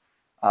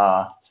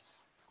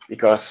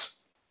 because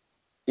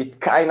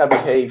it kind of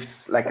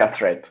behaves like a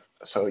thread.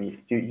 So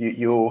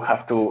you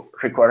have to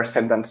require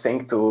send and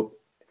sync to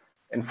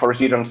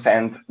enforce you don't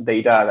send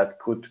data that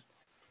could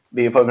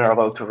be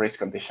vulnerable to race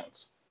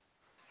conditions.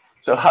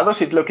 So how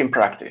does it look in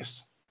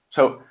practice?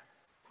 So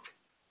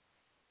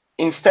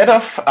instead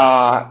of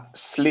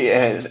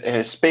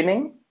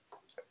spinning,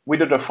 we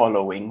do the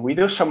following. We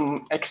do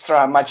some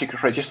extra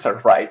magic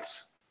register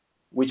writes,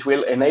 which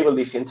will enable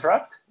this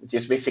interrupt, which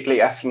is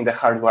basically asking the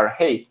hardware,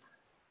 hey,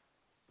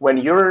 when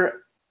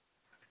you're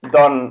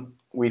done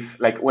with,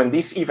 like, when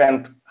this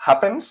event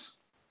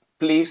happens,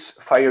 please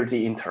fire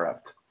the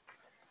interrupt.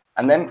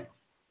 And then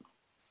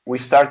we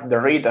start the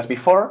read as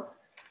before.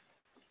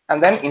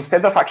 And then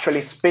instead of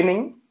actually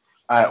spinning,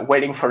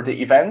 waiting for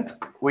the event,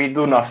 we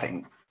do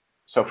nothing.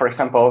 So for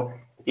example,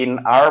 in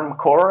ARM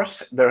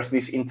cores, there's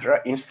this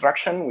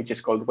instruction, which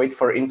is called wait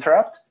for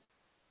interrupt,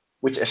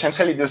 which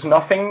essentially does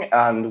nothing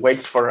and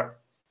waits for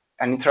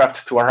an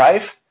interrupt to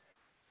arrive.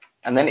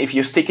 And then if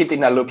you stick it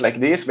in a loop like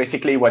this,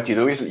 basically what you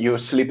do is you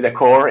sleep the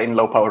core in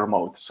low power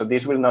mode. So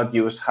this will not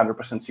use 100%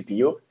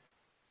 CPU.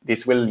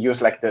 This will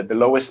use like the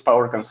lowest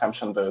power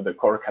consumption the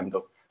core can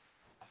do.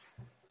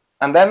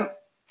 And then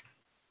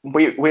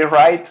we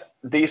write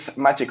this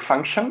magic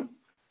function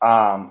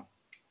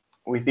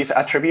with this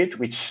attribute,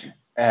 which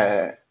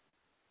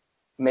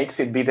makes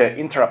it be the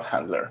interrupt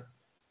handler.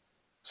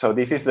 So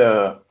this is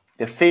the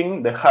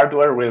thing the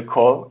hardware will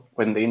call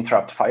when the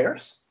interrupt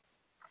fires.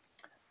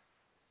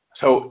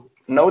 So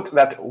note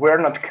that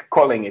we're not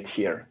calling it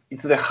here.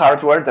 It's the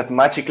hardware that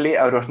magically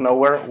out of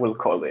nowhere will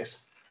call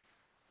this.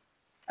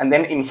 And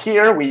then in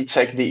here, we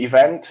check the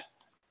event.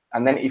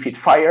 And then if it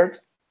fired,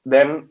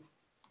 then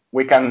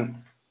we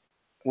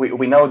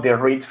know the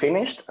read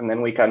finished, and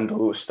then we can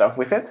do stuff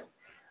with it.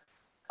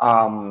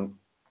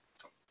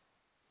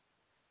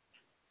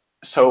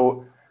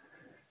 So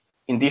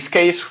in this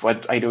case,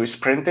 what I do is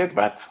print it,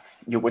 but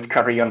you would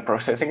carry on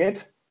processing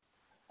it.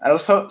 And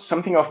also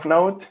something of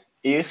note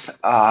is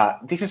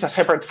this is a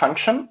separate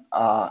function.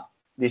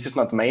 This is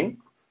not main.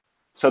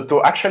 So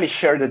to actually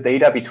share the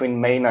data between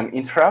main and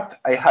interrupt,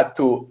 I had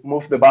to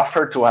move the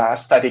buffer to a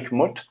static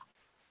mut,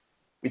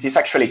 which is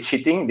actually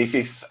cheating. This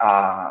is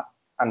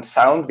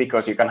unsound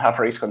because you can have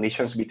race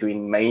conditions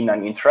between main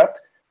and interrupt.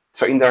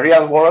 So in the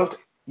real world,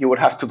 you would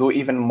have to do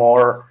even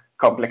more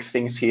complex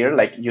things here,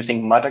 like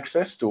using mut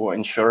access to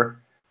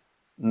ensure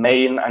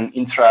main and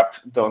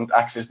interrupt don't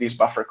access this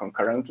buffer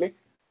concurrently.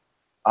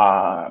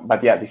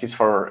 But yeah, this is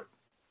for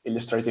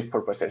illustrative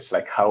purposes,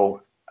 like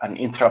how an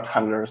interrupt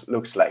handler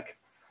looks like.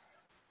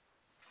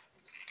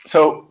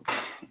 So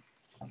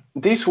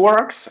this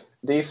works.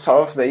 This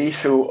solves the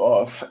issue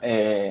of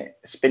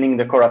spinning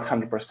the core at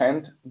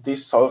 100%.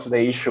 This solves the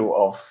issue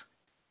of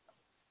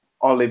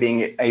only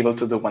being able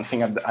to do one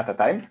thing at a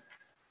time.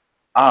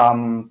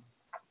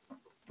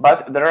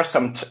 But there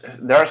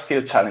are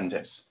still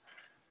challenges.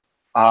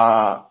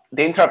 The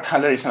interrupt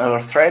handler is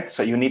another thread,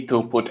 so you need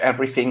to put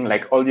everything,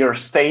 like all your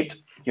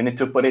state, you need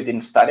to put it in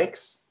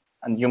statics,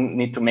 and you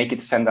need to make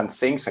it send and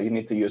sync, so you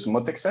need to use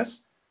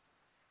mutexes.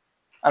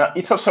 And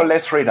it's also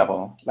less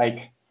readable.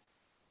 Like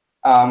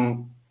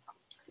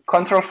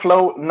control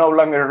flow no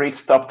longer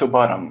reads top to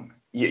bottom.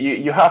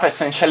 You have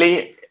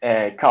essentially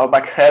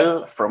callback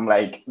hell from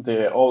like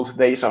the old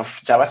days of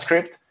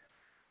JavaScript,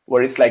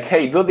 where it's like,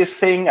 hey, do this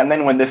thing, and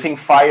then when the thing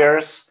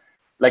fires,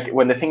 like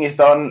when the thing is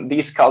done,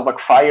 this callback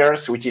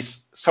fires, which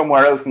is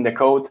somewhere else in the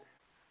code.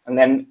 And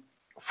then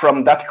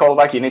from that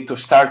callback, you need to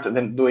start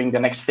then doing the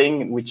next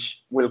thing,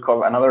 which we'll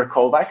call another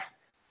callback.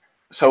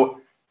 So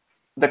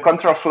the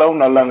control flow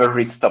no longer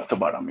reads top to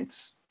bottom.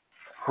 It's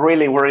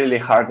really, really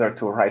harder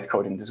to write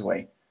code in this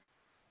way.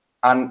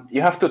 And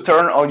you have to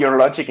turn all your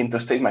logic into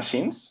state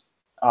machines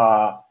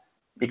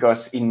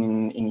because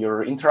in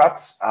your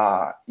interrupts,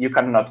 you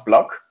cannot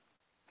block.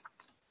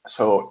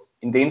 So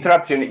in the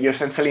interrupts, you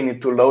essentially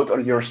need to load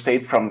all your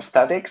state from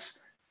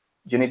statics.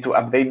 You need to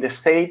update the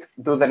state,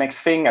 do the next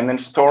thing, and then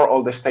store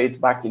all the state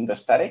back in the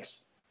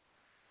statics.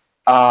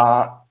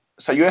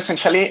 So you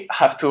essentially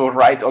have to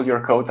write all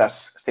your code as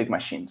state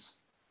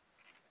machines.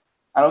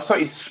 And also,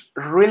 it's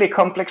really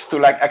complex to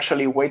like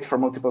actually wait for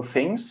multiple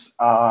things.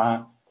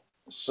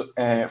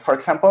 For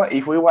example,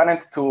 if we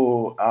wanted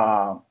to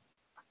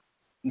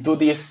do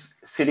this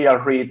serial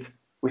read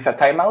with a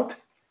timeout,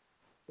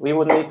 we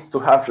would need to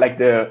have like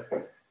the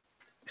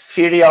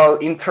serial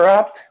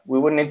interrupt. We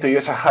would need to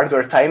use a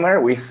hardware timer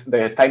with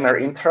the timer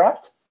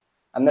interrupt.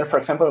 And then, for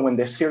example, when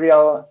the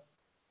serial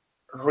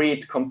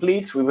read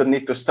completes, we would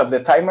need to stop the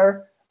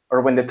timer.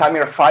 Or when the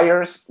timer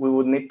fires, we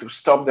would need to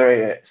stop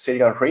the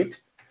serial read.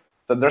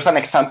 So there's an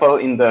example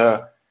in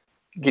the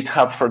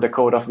GitHub for the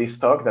code of this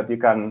talk that you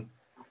can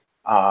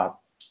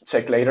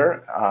check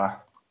later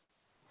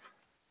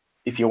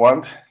if you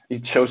want.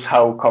 It shows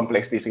how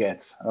complex this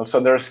gets. Also,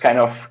 there's kind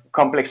of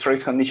complex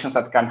race conditions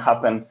that can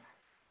happen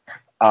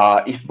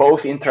if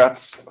both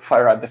interrupts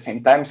fire at the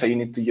same time. So you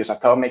need to use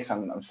atomics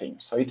and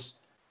things. So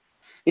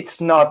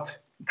it's not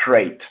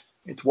great.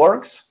 It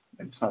works,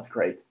 but it's not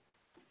great.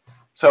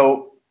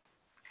 So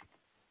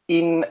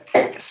in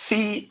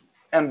C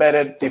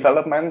embedded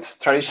development,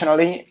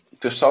 traditionally,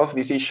 to solve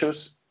these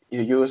issues,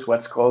 you use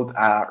what's called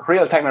a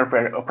real-time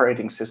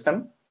operating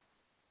system.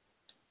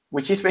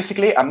 which is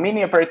basically a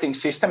mini operating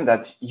system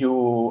that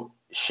you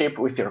ship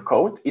with your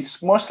code.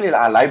 It's mostly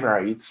a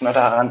library. It's not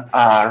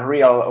a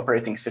real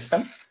operating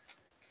system.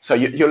 So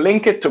you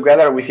link it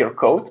together with your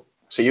code.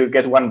 So you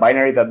get one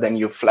binary that then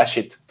you flash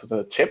it to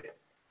the chip.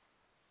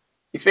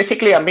 It's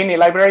basically a mini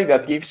library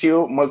that gives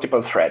you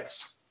multiple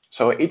threads.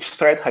 So each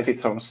thread has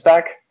its own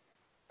stack,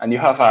 and you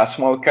have a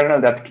small kernel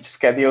that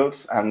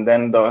schedules and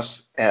then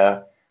does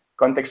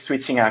context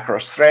switching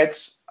across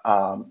threads.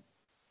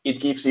 It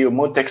gives you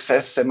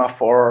mutexes,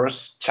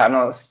 semaphores,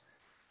 channels.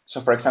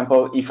 So for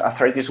example, if a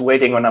thread is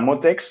waiting on a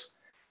mutex,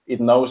 it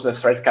knows the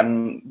thread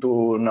can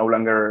no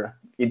longer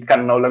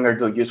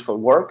do useful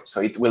work.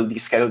 So it will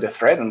deschedule the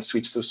thread and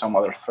switch to some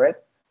other thread.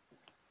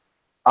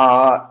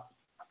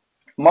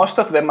 Most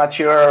of the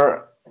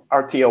mature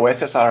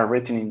RTOSs are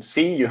written in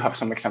C. You have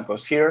some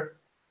examples here.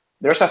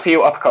 There's a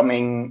few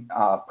upcoming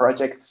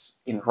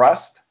projects in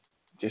Rust,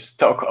 just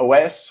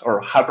TalkOS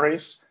or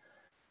Hubris.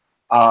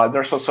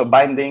 There's also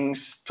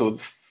bindings to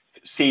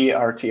C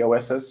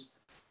RTOSs.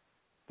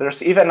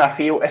 There's even a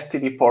few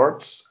STD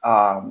ports,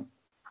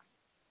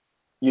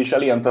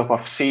 usually on top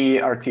of C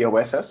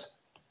RTOSs.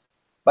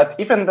 But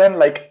even then,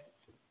 like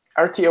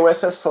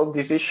RTOSs solve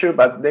this issue,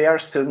 but they are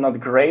still not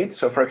great.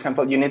 So for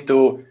example, you need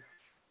to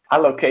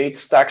allocate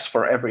stacks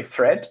for every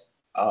thread,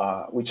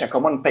 which a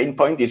common pain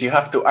point is you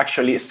have to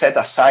actually set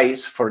a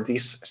size for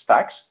these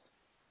stacks.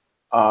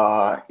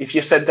 If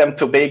you set them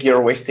too big,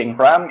 you're wasting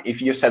RAM. If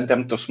you set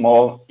them too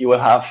small, you will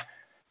have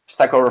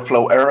Stack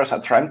Overflow errors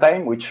at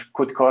runtime, which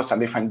could cause a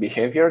different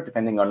behavior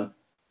depending on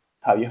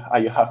how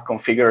you have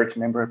configured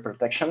memory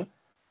protection.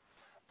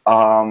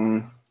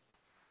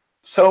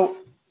 So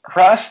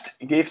Rust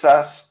gives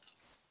us,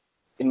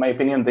 in my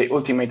opinion, the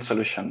ultimate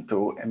solution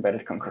to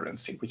embedded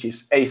concurrency, which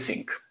is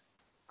async.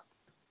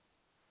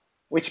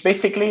 Which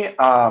basically,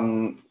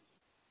 in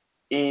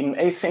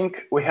async,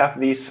 we have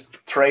this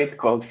trait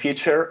called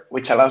future,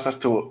 which allows us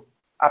to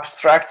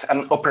abstract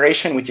an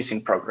operation which is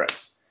in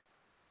progress.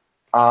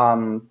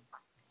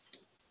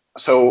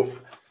 So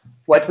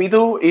what we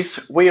do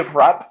is we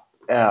wrap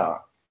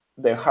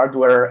the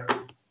hardware.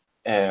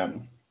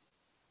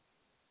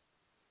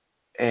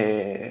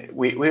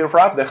 We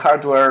wrap the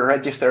hardware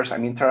registers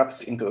and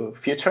interrupts into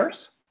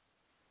futures.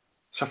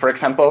 So for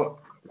example,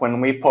 when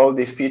we poll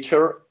this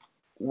future,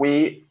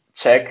 we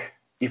check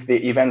if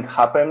the event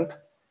happened.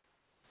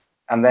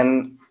 And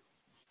then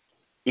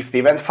if the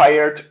event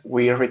fired,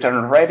 we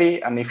return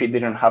ready. And if it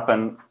didn't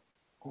happen,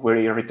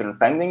 we return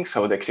pending.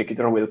 So the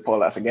executor will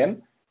poll us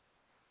again.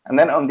 And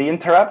then on the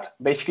interrupt,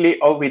 basically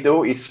all we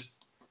do is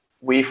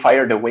we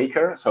fire the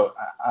waker. So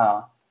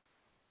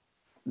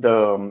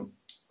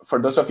for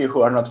those of you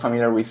who are not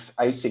familiar with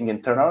async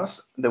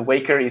internals, the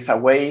waker is a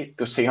way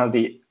to signal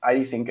the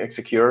async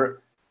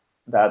executor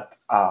that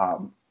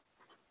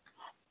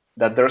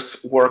that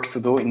there's work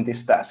to do in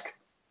this task.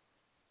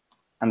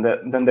 And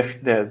then the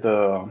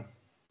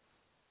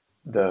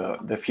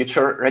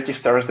future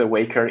registers the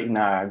waker in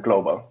a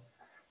global.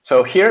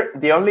 So here,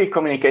 the only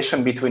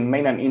communication between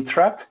main and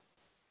interrupt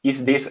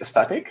is this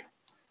static,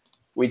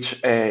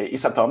 which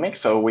is atomic.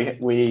 So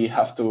we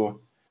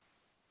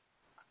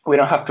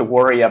don't have to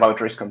worry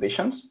about race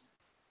conditions.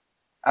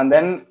 And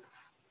then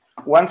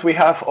once we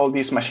have all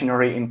this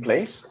machinery in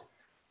place,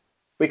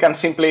 we can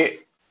simply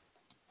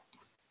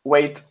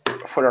wait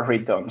for a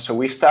read done. So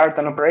we start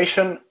an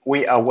operation,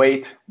 we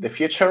await the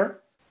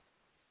future,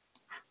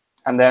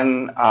 and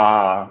then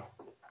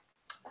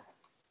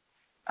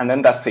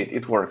that's it.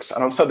 It works.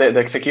 And also the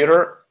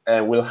executor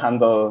will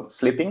handle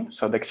sleeping.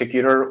 So the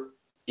executor,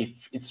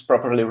 if it's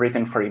properly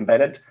written for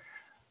embedded,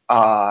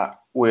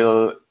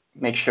 will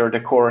make sure the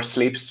core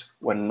sleeps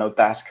when no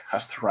task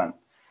has to run.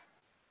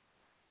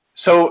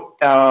 So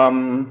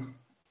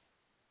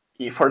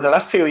for the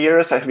last few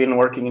years, I've been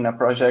working in a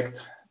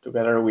project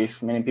together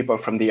with many people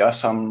from the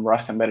awesome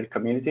Rust embedded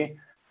community,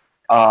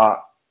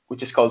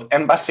 which is called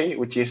Embassy,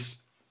 which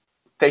is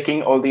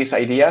taking all these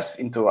ideas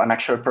into an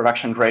actual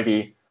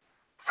production-ready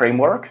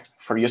framework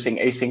for using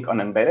async on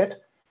embedded.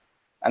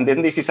 And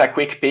then this is a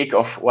quick peek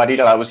of what it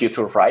allows you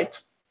to write.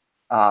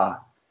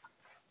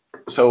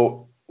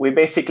 So we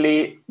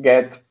basically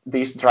get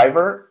this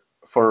driver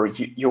for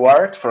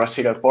UART, for a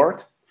serial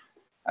port,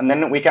 and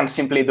then we can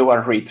simply do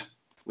a read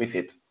with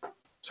it.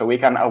 So we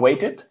can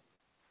await it,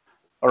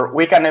 or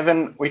we can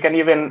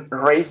even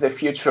raise the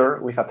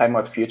future with a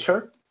timeout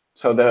future.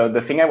 So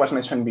the thing I was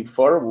mentioning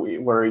before,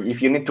 where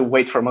if you need to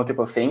wait for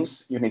multiple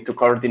things, you need to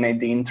coordinate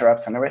the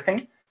interrupts and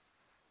everything.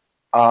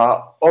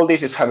 All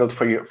this is handled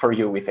for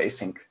you with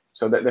async.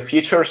 So the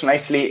futures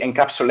nicely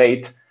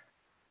encapsulate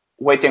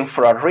waiting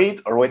for a read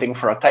or waiting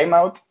for a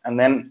timeout, and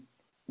then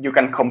you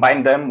can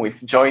combine them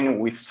with join,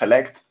 with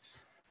select.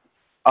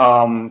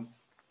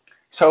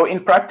 So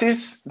in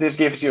practice, this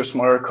gives you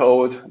smaller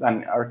code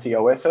than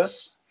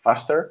RTOSs,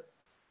 faster,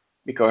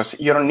 because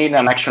you don't need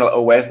an actual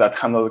OS that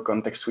handles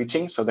context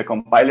switching. So the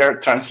compiler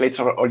translates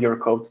all your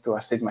code to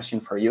a state machine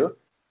for you.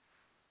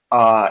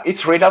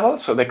 It's readable,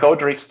 so the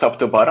code reads top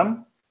to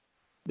bottom.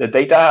 The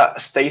data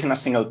stays in a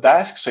single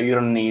task, so you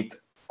don't need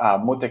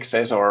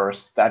mutexes or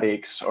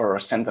statics or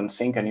sentence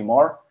sync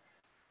anymore.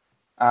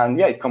 And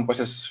yeah, it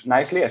composes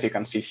nicely, as you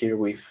can see here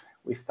with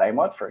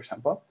timeout, for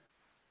example.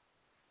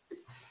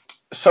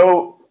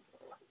 So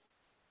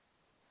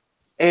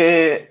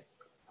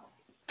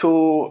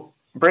to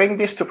bring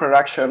this to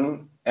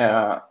production,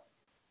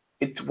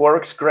 it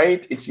works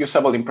great. It's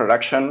usable in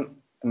production.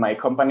 My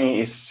company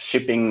is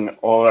shipping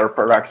all our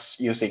products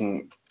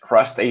using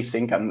Rust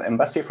async and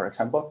Embassy, for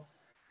example.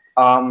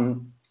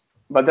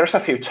 But there's a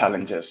few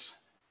challenges.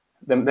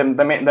 The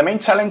main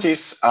challenge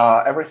is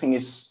everything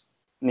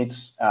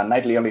needs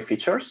nightly only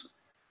features.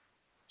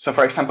 So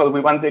for example,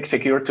 we want the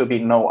executor to be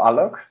no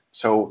alloc.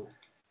 So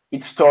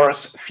it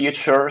stores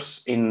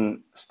features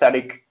in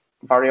static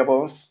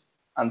variables.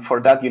 And for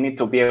that, you need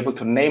to be able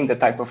to name the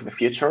type of the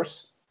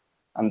features.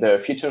 And the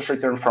features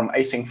returned from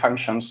async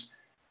functions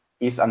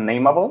is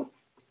unnameable.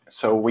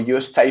 So we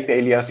use type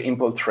alias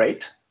impl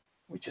trait,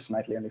 which is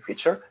nightly only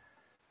feature.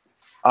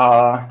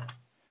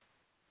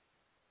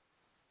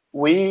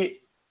 We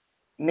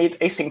need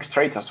async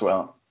traits as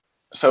well.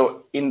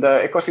 So in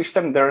the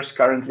ecosystem, there's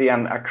currently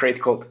a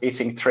crate called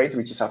async trait,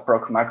 which is a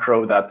proc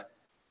macro that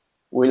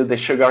will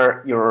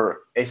desugar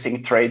your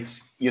async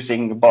traits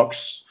using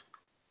box.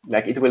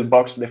 Like it will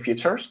box the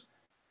features,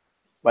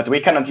 but we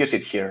cannot use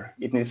it here.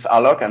 It needs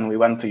alloc, and we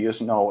want to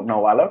use no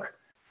alloc.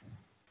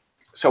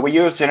 So we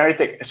use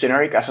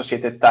generic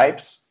associated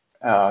types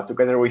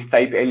together with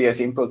type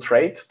alias impl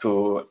trait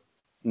to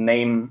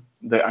name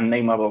the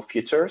unnameable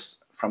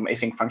features from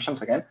async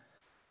functions again.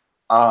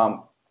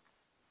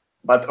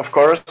 But of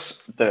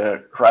course,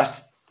 the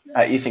Rust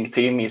async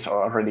team is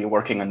already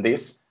working on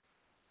this.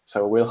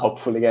 So we'll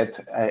hopefully get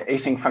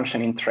async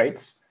functioning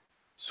traits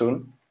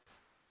soon.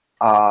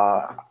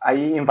 I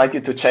invite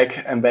you to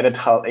check embedded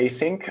HAL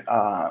async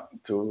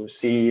to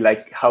see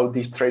like how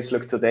these traits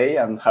look today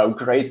and how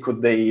great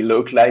could they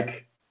look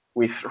like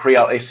with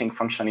real async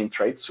functioning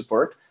trait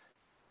support.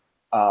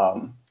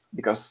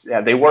 Because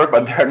yeah, they work,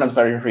 but they're not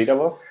very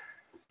readable.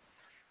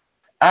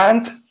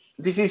 And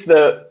this is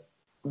the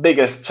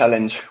biggest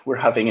challenge we're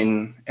having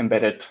in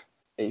embedded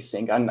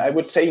async. And I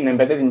would say in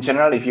embedded in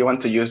general, if you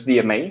want to use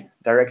DMA,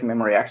 direct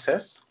memory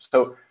access.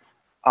 So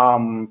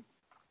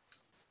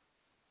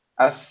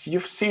as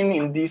you've seen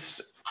in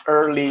this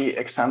early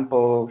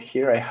example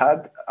here I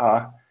had,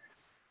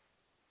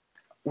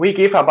 we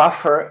give a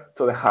buffer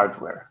to the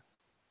hardware.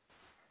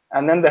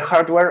 And then the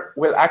hardware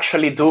will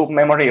actually do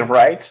memory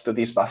writes to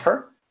this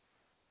buffer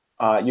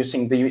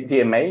using the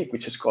DMA,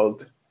 which is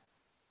called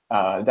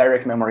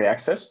direct memory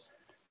access.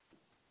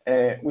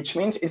 Which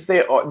means it's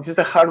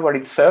the hardware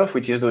itself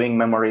which is doing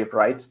memory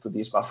writes to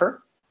this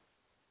buffer.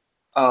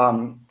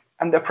 And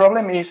the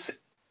problem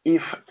is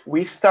if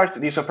we start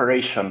this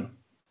operation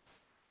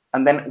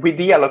and then we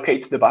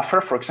deallocate the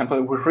buffer, for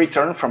example, we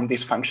return from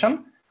this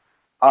function,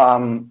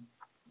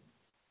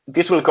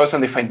 this will cause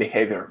undefined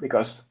behavior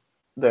because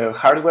the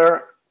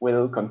hardware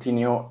will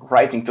continue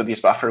writing to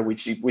this buffer,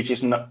 which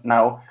is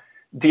now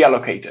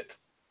deallocated.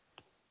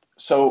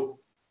 So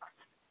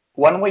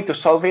one way to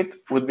solve it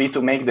would be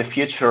to make the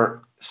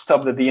future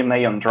stop the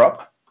DMA on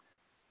drop.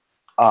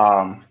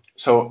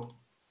 So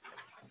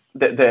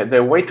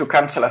the way to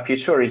cancel a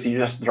feature is you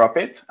just drop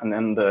it, and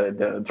then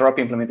the drop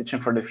implementation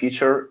for the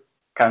feature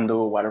can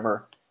do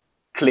whatever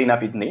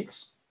cleanup it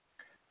needs.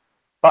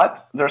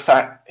 But there's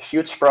a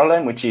huge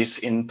problem, which is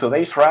in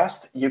today's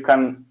Rust, you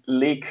can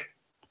leak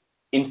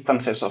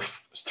instances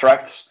of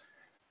structs,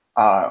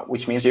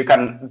 which means you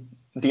can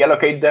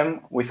deallocate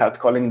them without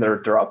calling their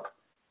drop.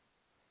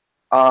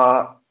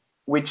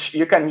 Which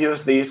you can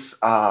use this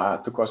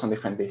to cause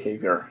undefined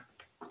behavior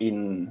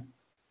in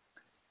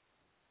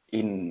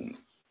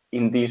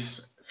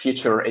these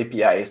future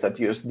APIs that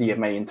use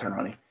DMA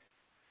internally.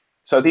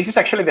 So this is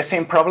actually the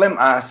same problem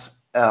as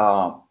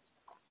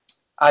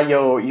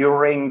IO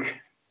U-ring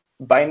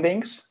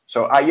bindings.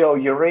 So IO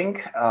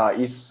U-ring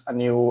is a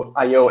new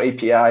IO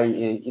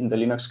API in the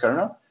Linux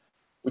kernel,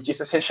 which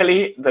is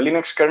essentially the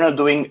Linux kernel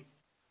doing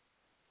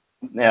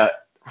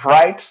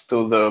writes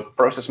to the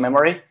process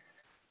memory.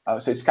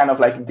 So it's kind of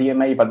like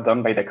DMA, but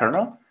done by the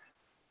kernel.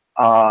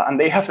 And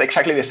they have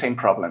exactly the same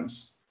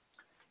problems.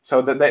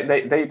 So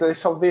they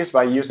solve this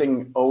by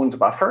using owned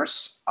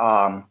buffers.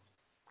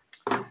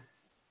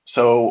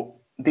 So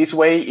this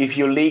way, if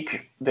you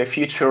leak the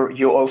feature,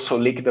 you also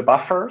leak the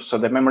buffer. So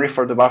the memory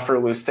for the buffer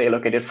will stay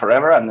allocated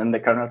forever, and then the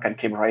kernel can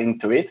keep writing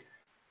to it,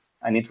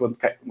 and it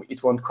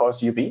won't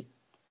cause UB.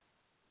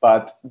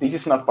 But this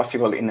is not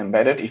possible in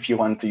embedded if you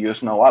want to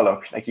use no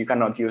alloc. Like you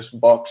cannot use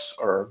box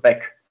or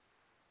Beck.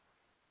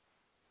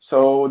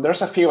 So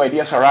there's a few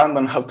ideas around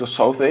on how to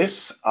solve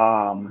this.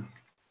 I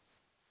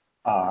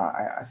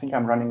think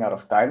I'm running out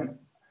of time.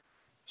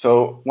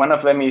 So one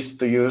of them is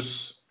to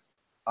use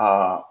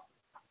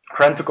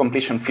run to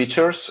completion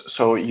features.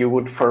 So you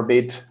would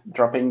forbid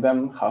dropping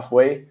them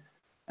halfway.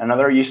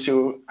 Another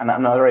issue and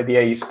another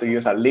idea is to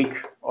use a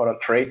leak or a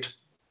trait.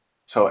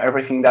 So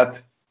everything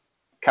that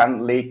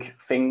can leak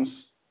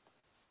things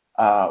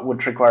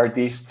would require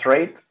this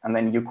trait, and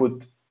then you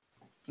could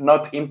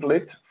not impl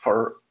it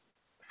for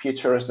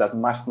features that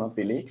must not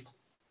be leaked.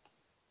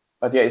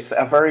 But yeah, it's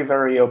a very,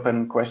 very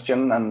open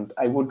question, and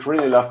I would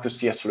really love to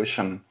see a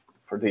solution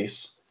for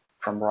this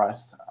from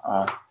Rust.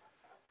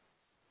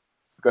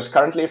 Because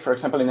currently, for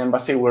example, in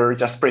Embassy, we're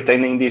just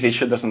pretending this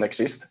issue doesn't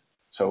exist.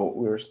 So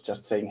we're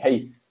just saying,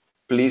 hey,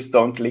 please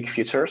don't leak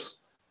features.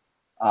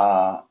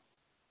 But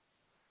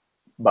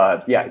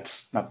yeah,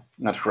 it's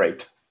not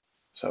great.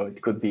 So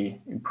it could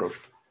be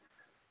improved.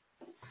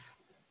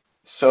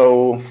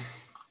 So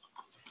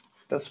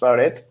that's about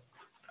it.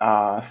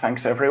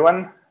 Thanks,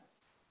 everyone.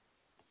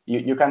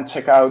 You can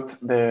check out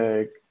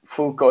the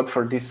full code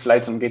for these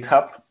slides on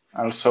GitHub.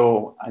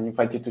 Also, I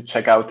invite you to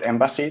check out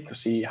Embassy to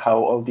see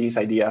how all these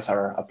ideas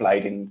are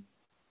applied in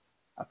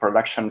a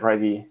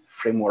production-ready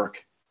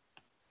framework.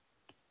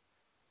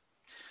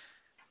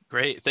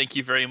 Great, thank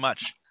you very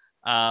much.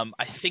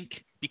 I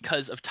think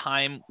because of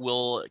time,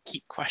 we'll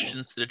keep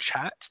questions to the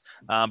chat,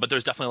 but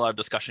there's definitely a lot of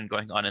discussion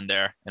going on in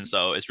there. And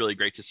so it's really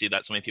great to see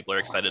that so many people are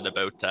excited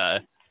about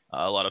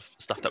a lot of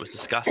stuff that was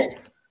discussed.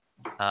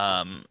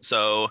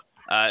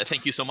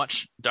 Thank you so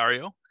much,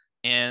 Dario.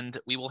 And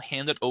we will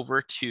hand it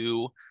over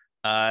to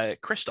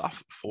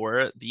Christoph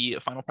for the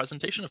final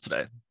presentation of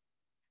today.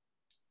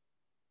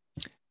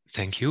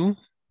 Thank you.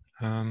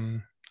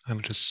 I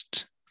will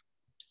just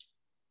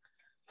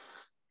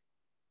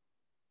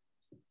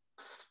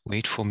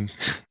wait for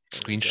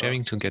screen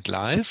sharing to get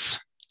live.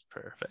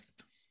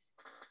 Perfect.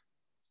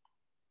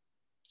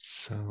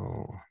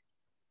 So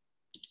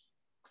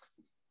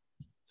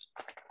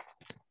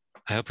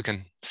I hope you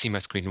can see my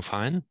screen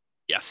fine.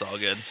 Yes, all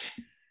good.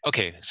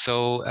 Okay,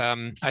 so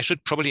I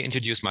should probably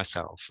introduce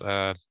myself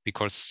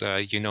because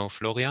you know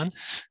Florian,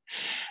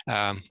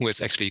 who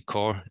is actually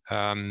core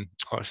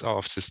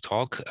of this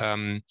talk.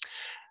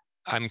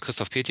 I'm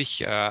Christoph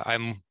Petich.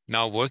 I'm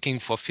now working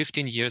for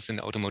 15 years in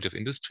the automotive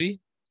industry.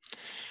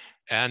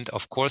 And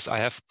of course, I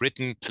have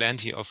written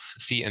plenty of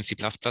C and C++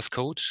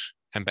 code,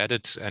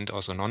 embedded and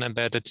also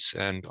non-embedded,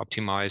 and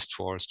optimized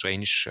for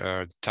strange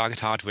target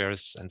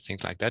hardwares and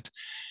things like that.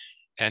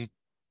 And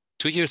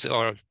 2 years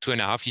or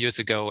 2.5 years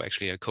ago,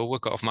 actually, a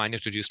coworker of mine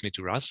introduced me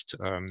to Rust,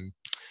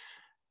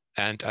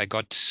 and I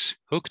got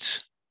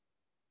hooked.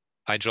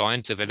 I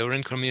joined the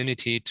Valorant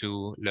community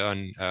to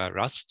learn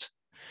Rust.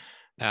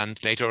 And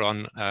later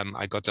on,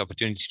 I got the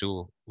opportunity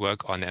to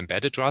work on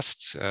embedded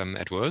Rust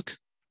at work.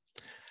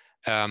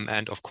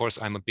 And of course,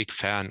 I'm a big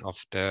fan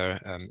of the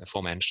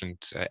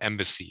aforementioned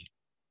Embassy,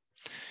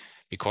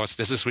 because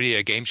this is really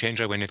a game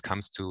changer when it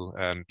comes to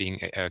being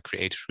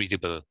create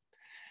readable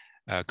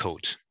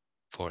code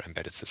for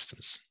embedded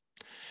systems.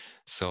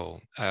 So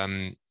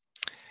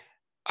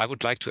I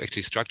would like to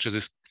actually structure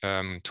this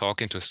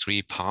talk into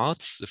 3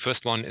 parts. The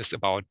first one is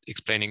about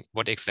explaining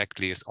what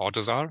exactly is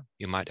AutoSAR.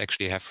 You might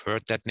actually have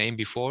heard that name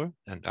before,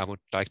 and I would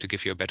like to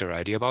give you a better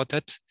idea about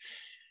that.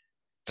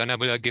 Then I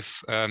will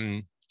give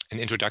an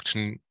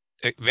introduction,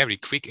 a very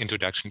quick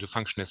introduction to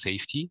functional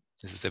safety.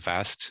 This is a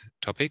vast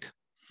topic.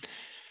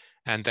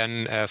 And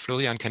then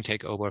Florian can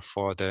take over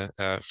for the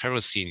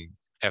ferrocene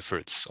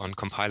efforts on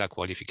compiler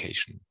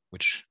qualification,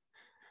 which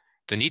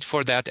the need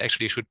for that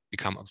actually should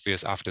become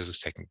obvious after the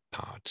second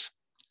part.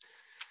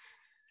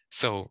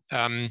 So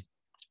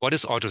what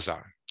is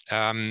AutoSAR?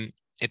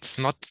 It's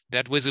not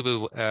that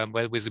visible,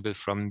 well visible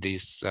from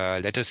these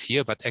letters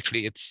here, but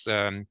actually it's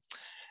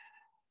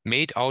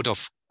made out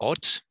of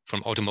AUT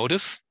from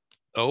automotive,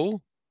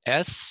 O,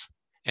 S,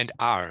 and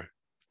R.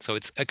 So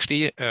it's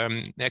actually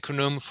an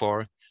acronym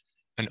for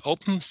an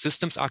open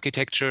systems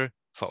architecture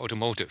for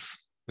automotive,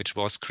 which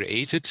was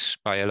created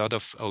by a lot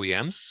of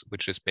OEMs,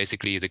 which is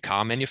basically the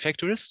car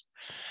manufacturers,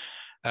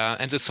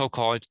 and the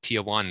so-called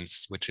tier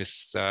ones, which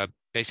is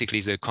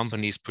basically the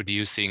companies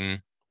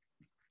producing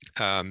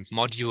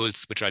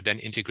modules which are then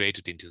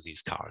integrated into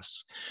these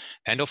cars.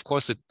 And of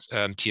course, it's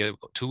tier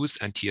 2s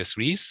and tier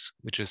 3s,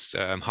 which is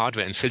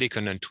hardware and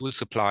silicon and tool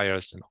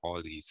suppliers and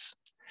all these.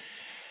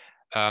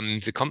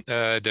 The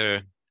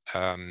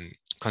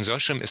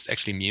consortium is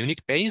actually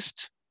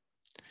Munich-based,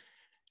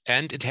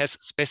 and it has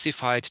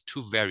specified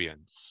 2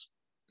 variants.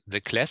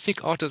 The classic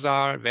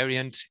AutoSAR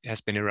variant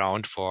has been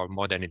around for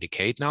more than a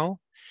decade now,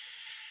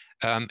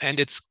 and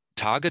it's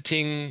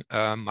targeting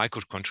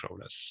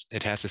microcontrollers.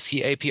 It has a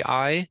C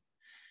API,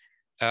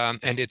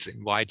 and it's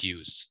in wide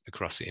use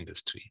across the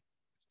industry.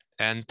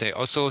 And they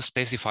also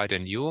specified a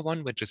newer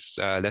one, which is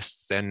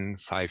less than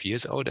 5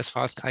 years old, as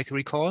far as I can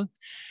recall.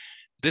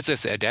 This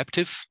is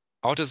adaptive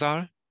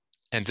AutoSAR,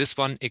 and this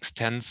one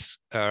extends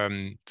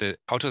the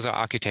AutoSAR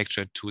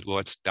architecture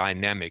towards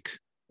dynamic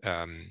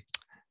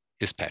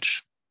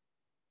dispatch.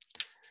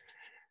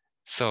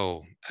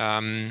 So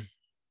I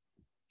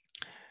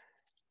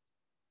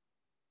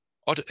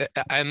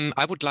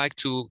would like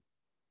to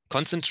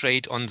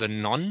concentrate on the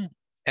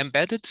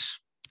non-embedded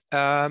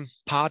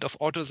part of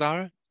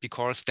AutoSAR,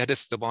 because that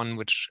is the one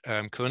which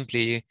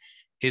currently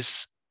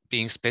is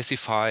being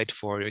specified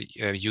for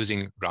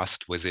using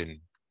Rust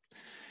within.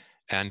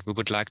 And we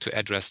would like to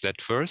address that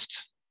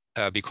first,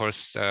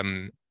 because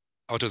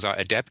AutoSAR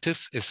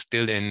adaptive is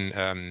still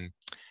in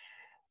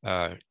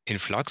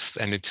flux,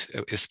 and it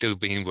is still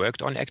being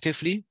worked on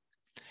actively.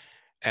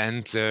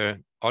 And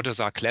the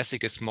AutoSAR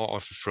Classic is more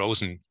of a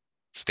frozen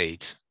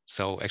state.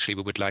 So actually,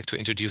 we would like to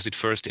introduce it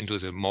first into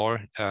the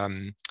more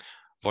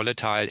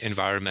volatile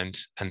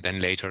environment, and then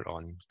later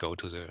on go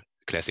to the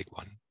Classic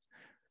one.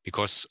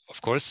 Because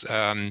of course,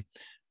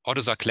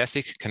 AutoSAR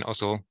Classic can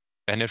also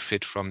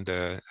benefit from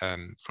the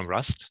from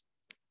Rust,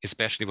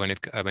 especially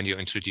when you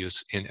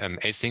introduce in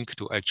async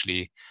to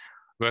actually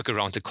work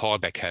around the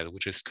callback hell,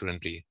 which is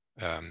currently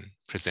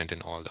present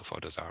in all of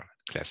AutoSAR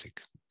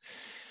Classic.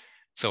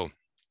 So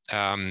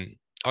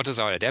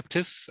AutoSAR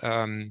Adaptive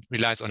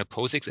relies on a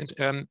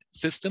POSIX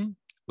system,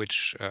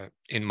 which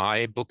in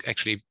my book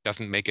actually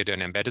doesn't make it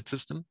an embedded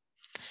system.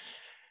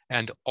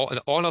 And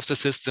all of the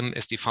system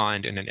is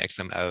defined in an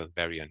XML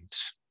variant.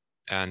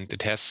 And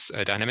it has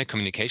dynamic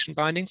communication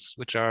bindings,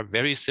 which are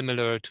very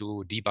similar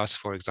to dbus,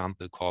 for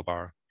example,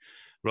 CORBAR,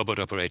 robot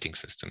operating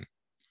system.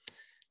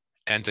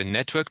 And the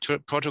network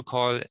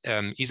protocol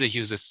either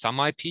uses some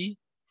IP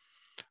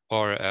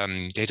or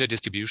data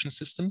distribution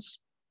systems,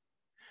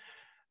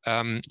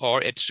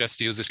 or it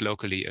just uses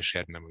locally a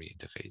shared memory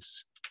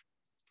interface.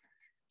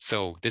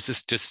 So this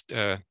is just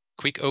a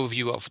quick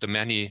overview of the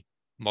many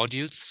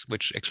modules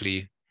which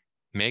actually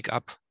make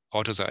up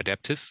AutoSAR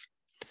Adaptive.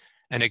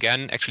 And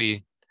again,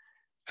 actually,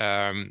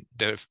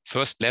 the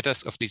first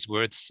letters of these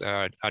words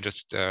are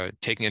just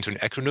taken into an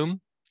acronym.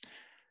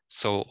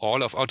 So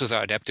all of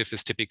AutoSAR Adaptive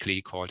is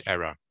typically called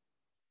ERA.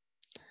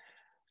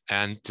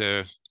 And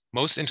the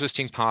most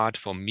interesting part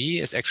for me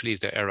is actually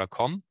the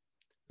ERA-COM,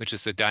 which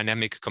is the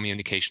dynamic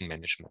communication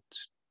management.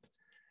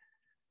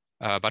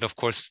 But of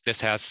course,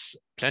 this has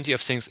plenty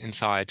of things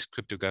inside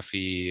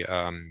cryptography.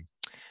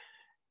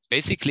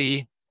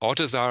 Basically,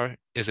 AutoSAR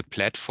is a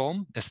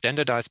platform, a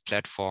standardized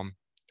platform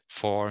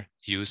for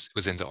use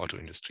within the auto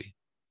industry.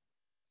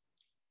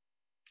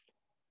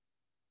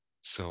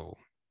 So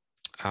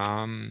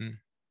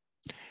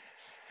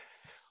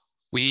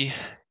we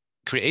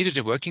created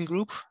a working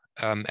group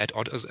at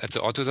the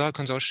AutoSAR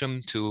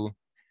consortium to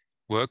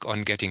work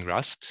on getting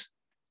Rust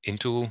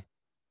into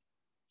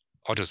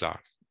AutoSAR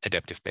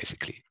Adaptive,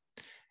 basically.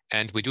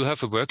 And we do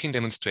have a working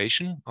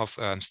demonstration of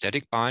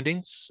static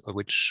bindings,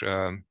 which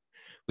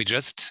we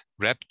just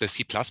wrap the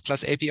C++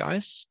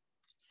 APIs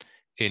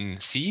in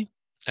C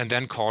and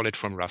then call it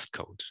from Rust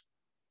code.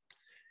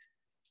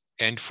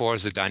 And for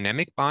the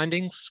dynamic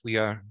bindings, we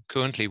are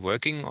currently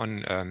working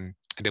on a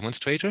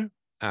demonstrator,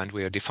 and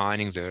we are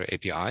defining the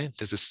API.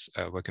 This is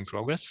a work in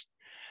progress.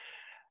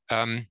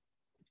 And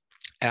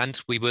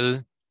we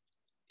will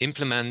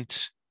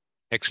implement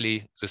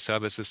actually the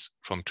services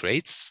from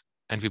traits,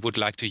 and we would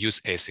like to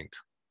use async,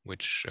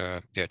 which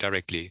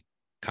directly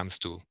comes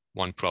to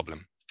one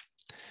problem.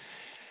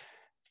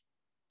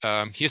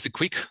 Here's a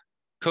quick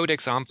code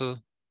example.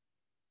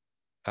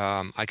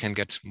 I can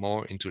get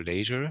more into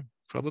later,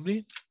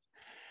 probably.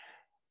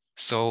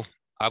 So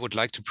I would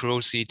like to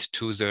proceed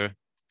to the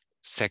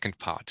second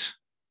part.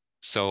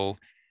 So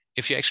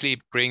if you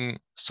actually bring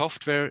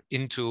software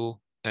into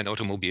an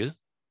automobile,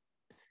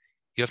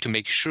 you have to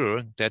make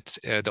sure that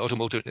the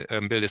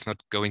automobile is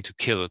not going to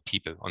kill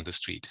people on the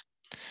street.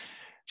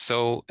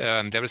 So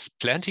there is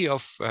plenty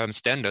of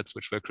standards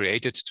which were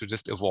created to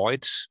just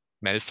avoid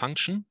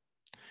malfunction.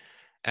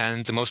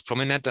 And the most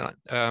prominent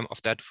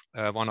of that,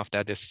 one of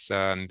that is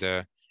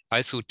the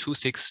ISO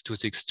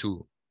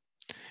 26262,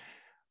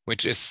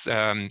 which is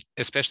a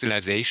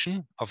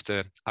specialization of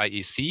the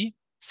IEC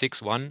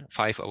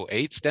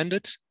 61508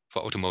 standard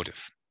for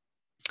automotive.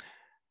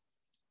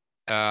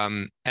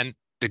 And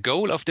the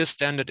goal of this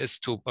standard is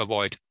to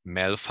avoid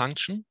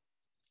malfunction,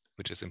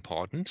 which is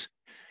important.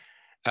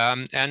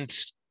 And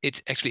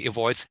it actually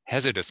avoids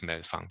hazardous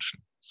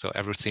malfunction. So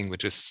everything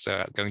which is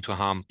going to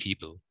harm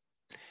people.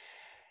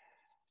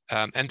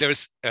 And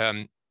there's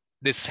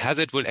this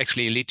hazard will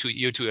actually lead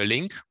you to a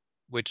link,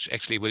 which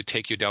actually will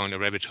take you down a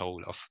rabbit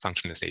hole of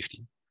functional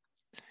safety.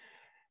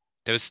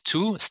 There's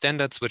two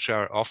standards which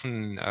are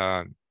often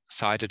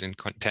cited in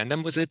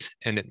tandem with it.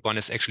 And one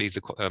is actually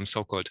the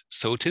so-called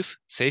SOTIF,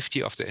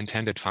 safety of the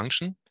intended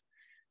function.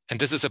 And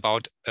this is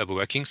about a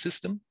working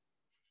system.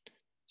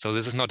 So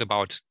this is not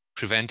about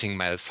preventing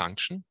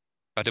malfunction,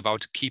 but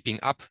about keeping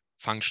up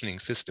functioning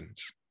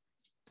systems.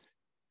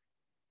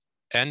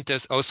 And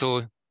there's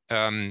also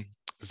the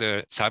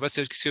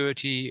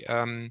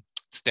cybersecurity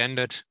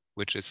standard,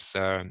 which is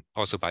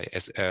also by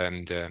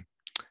the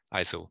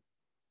ISO.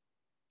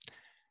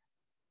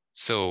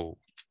 So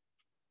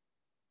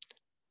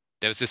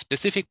there's a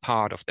specific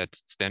part of that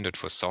standard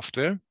for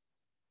software.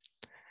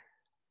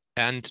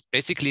 And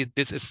basically,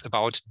 this is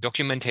about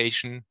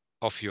documentation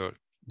of your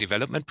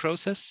development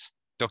process,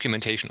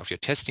 documentation of your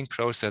testing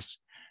process,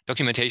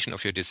 documentation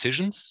of your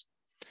decisions,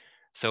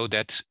 so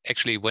that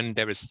actually when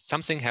there is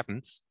something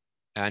happens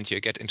and you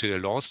get into a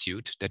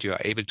lawsuit, that you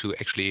are able to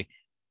actually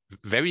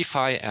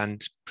verify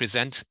and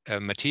present a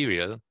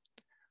material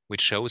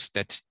which shows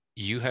that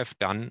you have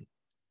done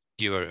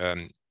your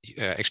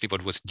actually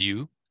what was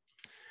due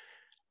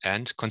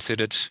and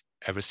considered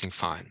everything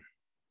fine.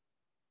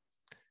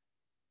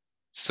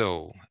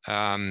 So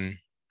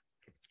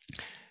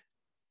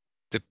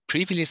the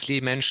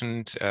previously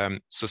mentioned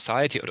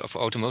Society of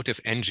Automotive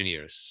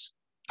Engineers,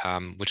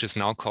 which is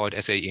now called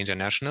SAE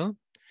International.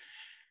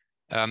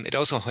 It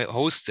also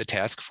hosts a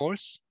task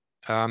force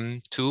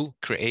to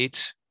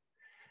create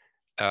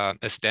a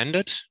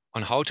standard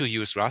on how to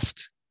use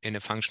Rust in a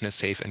functional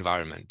safe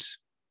environment.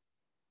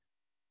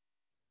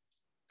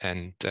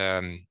 And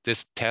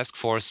this task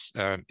force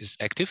is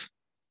active.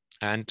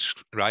 And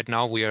right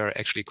now we are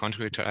actually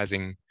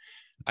contributing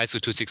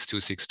ISO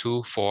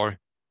 26262 for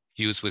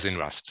use within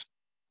Rust.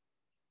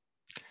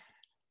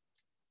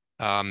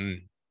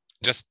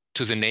 Just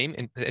to the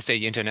name,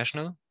 SAE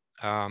International,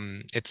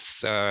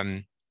 it's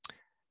a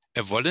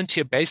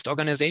volunteer-based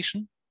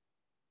organization.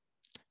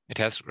 It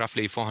has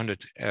roughly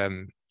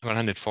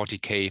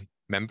 140K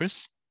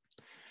members.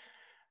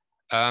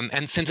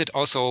 And since it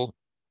also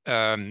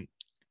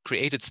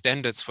created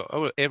standards for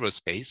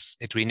aerospace,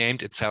 it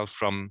renamed itself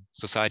from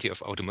Society of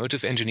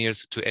Automotive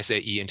Engineers to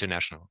SAE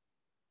International.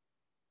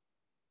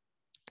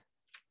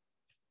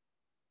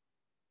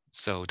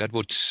 So that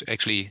would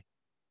actually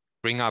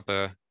bring up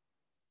a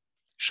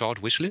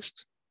short wish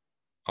list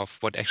of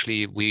what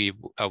actually we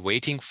are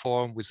waiting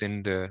for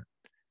within the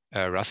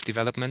Rust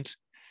development.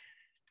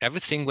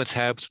 Everything which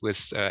helps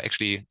with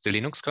actually the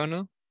Linux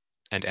kernel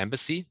and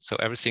Embassy. So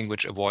everything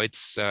which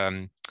avoids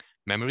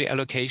memory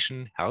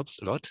allocation helps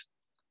a lot.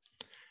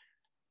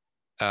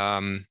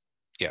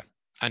 Yeah,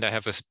 and I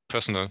have a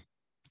personal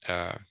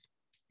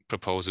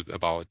proposal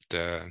about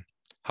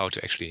how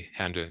to actually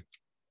handle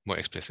more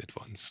explicit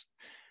ones.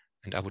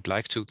 And I would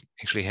like to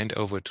actually hand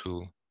over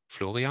to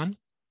Florian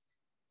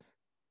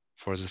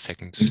for the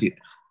second. Thank you.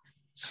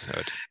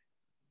 Third.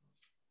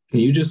 Can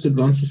you just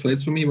advance the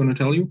slides for me when I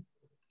tell you?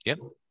 Yep.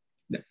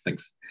 Yeah,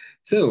 thanks.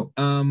 So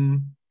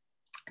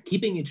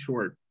keeping it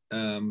short,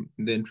 in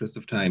the interest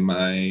of time,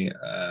 I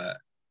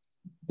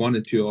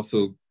wanted to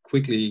also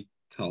quickly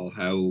tell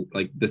how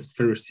like this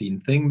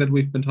ferrocene thing that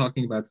we've been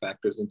talking about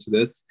factors into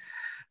this.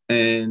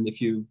 And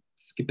if you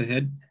skip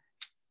ahead.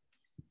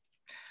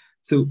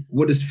 So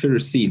what is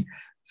ferrocene?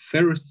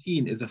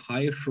 Ferrocene is a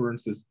high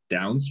assurances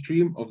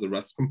downstream of the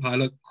Rust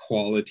compiler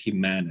quality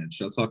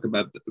managed. I'll talk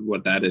about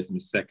what that is in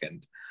a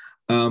second.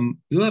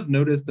 You'll have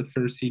noticed that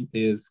ferrocene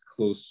is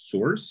closed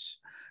source,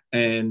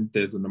 and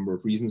there's a number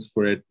of reasons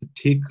for it,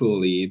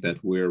 particularly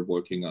that we're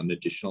working on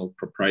additional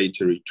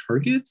proprietary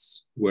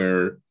targets,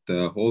 where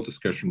the whole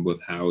discussion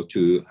with how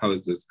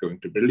is this going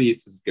to be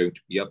released, is going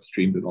to be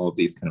upstreamed, and all of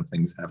these kind of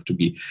things have to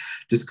be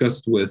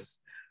discussed with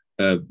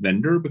a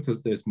vendor,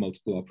 because there's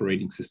multiple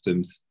operating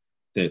systems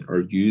that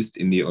are used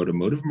in the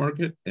automotive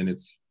market, and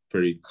it's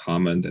very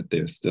common that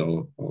they're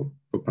still all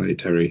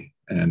proprietary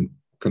and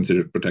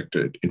considered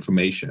protected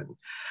information.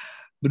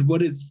 But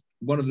what is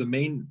one of the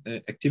main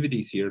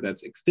activities here,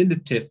 that's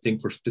extended testing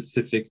for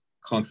specific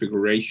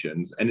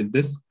configurations. And in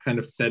this kind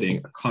of setting,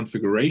 a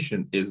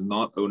configuration is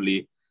not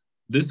only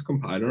this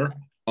compiler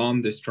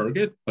on this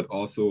target, but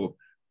also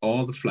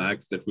all the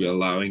flags that we're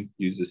allowing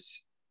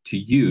users to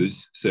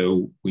use.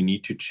 So we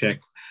need to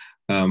check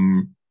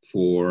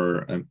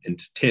for and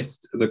to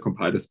test the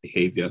compiler's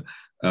behavior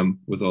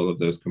with all of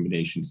those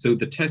combinations. So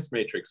the test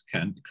matrix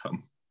can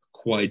become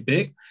quite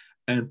big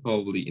and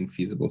probably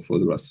infeasible for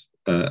the Rust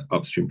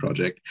upstream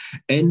project.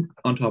 And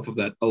on top of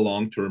that, a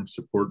long-term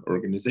support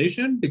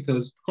organization,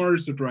 because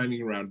cars are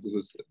driving around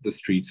the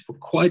streets for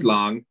quite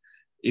long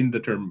in the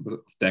term of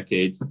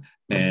decades,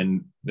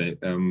 and the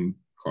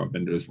car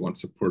vendors want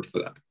support for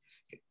that.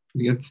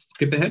 You can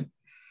skip ahead.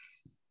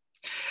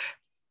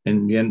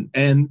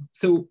 And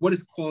so what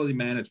is quality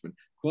management?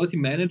 Quality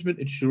management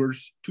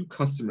ensures to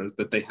customers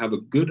that they have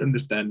a good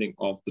understanding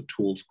of the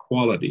tool's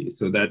quality.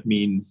 So that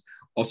means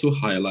also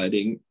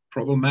highlighting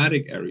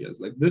problematic areas,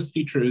 like this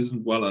feature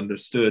isn't well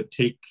understood,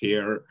 take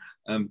care,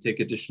 take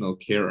additional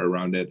care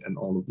around it, and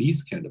all of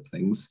these kind of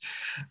things.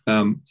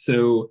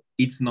 So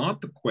it's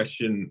not the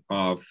question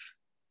of,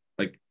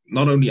 like,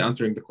 not only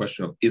answering the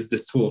question of, is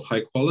this tool of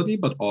high quality,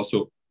 but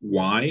also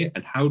why,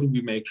 and how do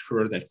we make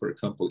sure that, for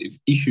example, if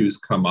issues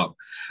come up,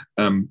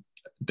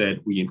 that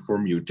we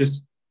inform you.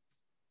 Just,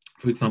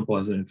 for example,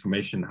 as an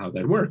information how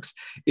that works.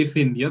 If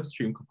in the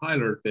upstream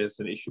compiler, there's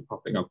an issue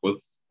popping up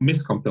with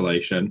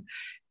miscompilation,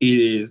 it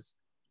is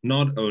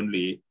not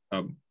only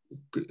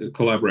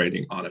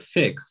collaborating on a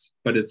fix,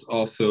 but it's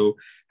also,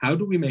 how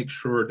do we make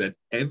sure that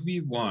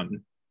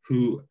everyone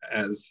who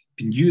has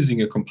been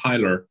using a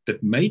compiler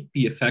that might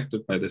be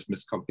affected by this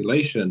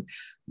miscompilation,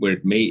 where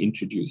it may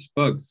introduce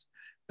bugs,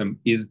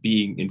 is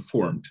being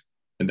informed.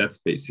 And that's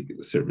basically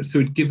the service. So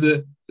it gives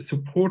a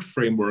support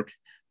framework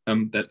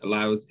that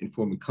allows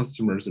informing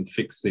customers and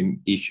fixing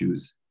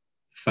issues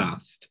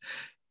fast.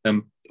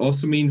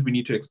 Also means we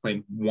need to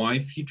explain why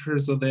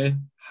features are there,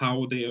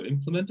 how they are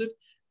implemented,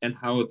 and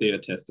how they are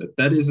tested.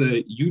 That is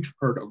a huge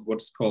part of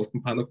what's called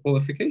compiler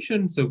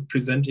qualification. So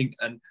presenting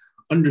an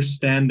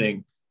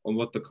understanding on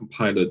what the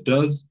compiler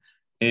does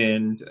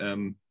and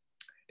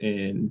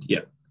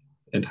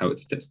how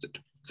it's tested.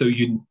 So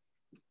you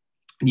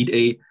need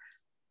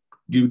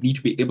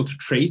to be able to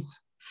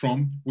trace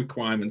from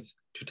requirements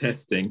to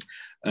testing,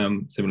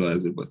 similar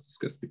as it was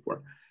discussed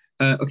before.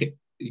 Okay,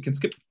 you can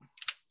skip.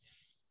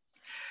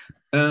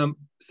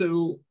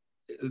 So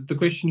the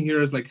question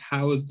here is like,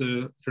 how is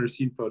the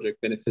Ferrocene project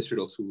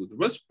beneficial to the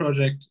Rust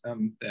project?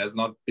 There has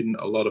not been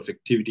a lot of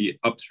activity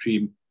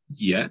upstream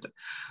yet.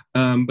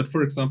 But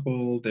for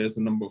example, there's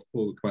a number of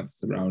pull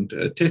requests around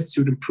test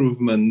suite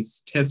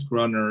improvements, test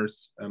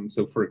runners.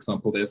 So for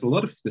example, there's a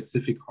lot of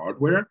specific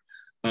hardware.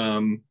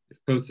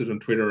 I've posted on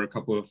Twitter a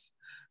couple of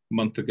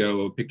months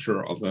ago a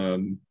picture of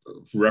a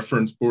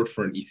reference board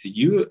for an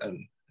ECU,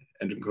 an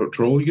engine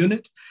control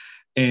unit.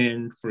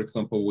 And for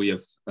example, we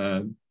have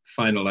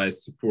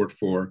finalized support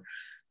for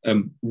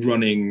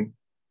running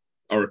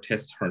our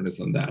test harness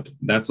on that.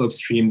 That's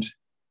upstreamed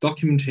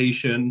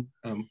documentation.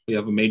 We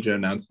have a major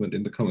announcement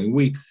in the coming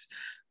weeks.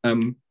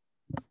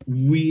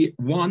 We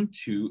want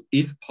to,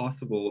 if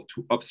possible,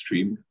 to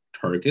upstream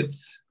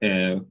targets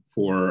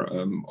for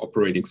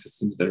operating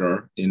systems that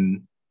are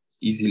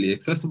easily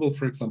accessible,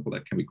 for example.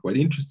 That can be quite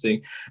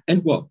interesting.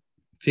 And well,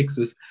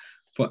 fixes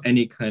for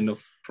any kind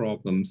of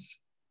problems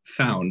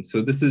found.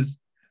 So this is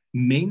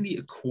mainly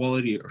a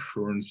quality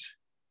assurance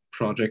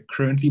project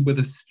currently with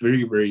a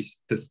very, very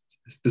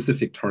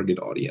specific target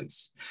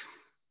audience.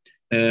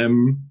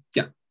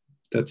 Yeah,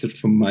 that's it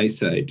from my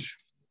side.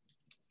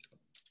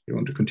 You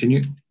want to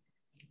continue?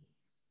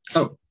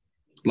 Oh,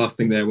 last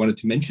thing that I wanted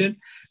to mention.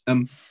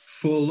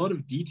 For a lot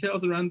of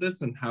details around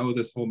this and how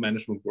this whole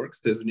management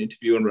works, there's an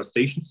interview on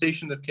Rustation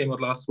Station that came out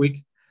last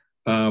week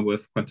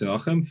with Quentin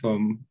Achem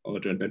from our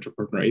joint venture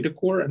partner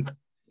Adacore and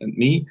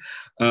me,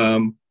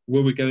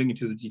 where we're going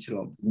into the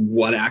detail of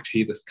what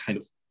actually this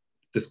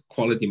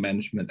quality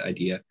management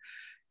idea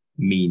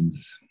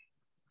means.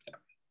 Yeah.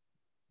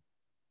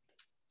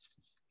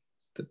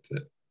 That's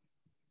it.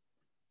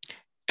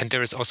 And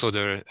there is also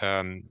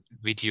the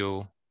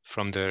video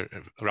from the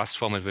Rust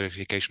formal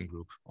verification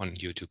group on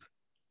YouTube,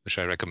 which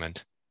I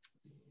recommend.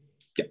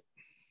 Yeah.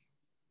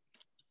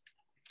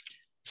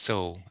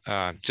 So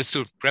just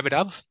to wrap it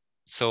up,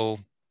 so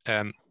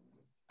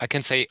I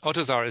can say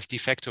AutoSAR is de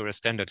facto a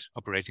standard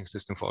operating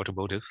system for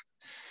automotive.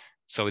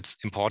 So it's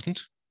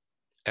important.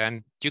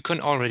 And you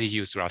can already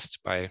use Rust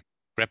by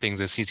wrapping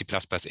the CC++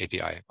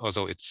 API,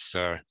 although it's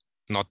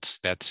not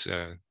that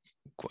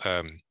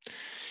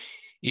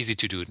easy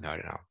to do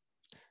now.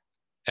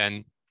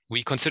 And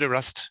we consider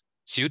Rust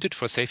suited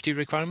for safety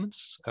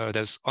requirements.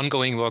 There's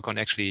ongoing work on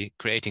actually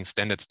creating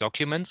standards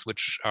documents,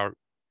 which are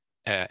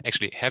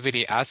actually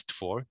heavily asked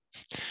for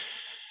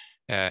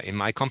in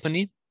my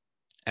company.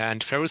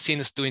 And Ferrocene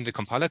is doing the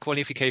compiler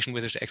qualification,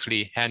 which is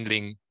actually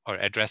handling or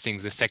addressing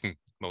the second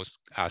most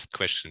asked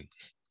question.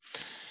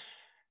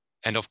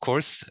 And of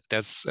course,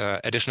 there's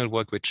additional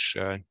work which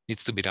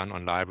needs to be done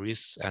on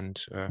libraries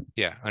and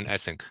yeah, on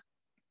async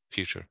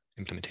future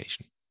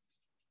implementation.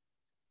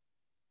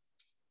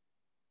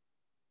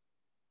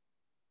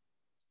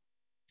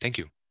 Thank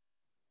you.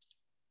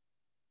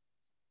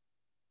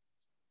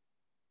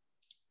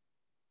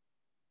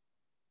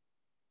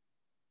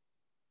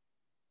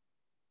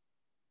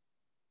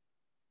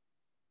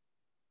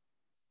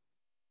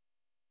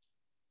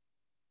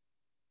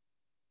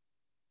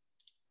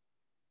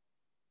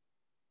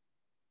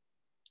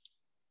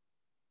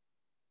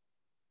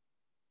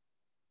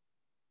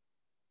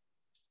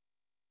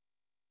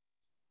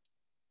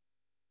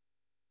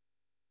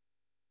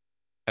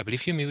 I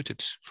believe you're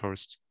muted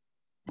first.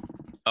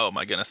 Oh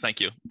my goodness, thank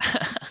you.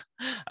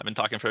 I've been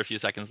talking for a few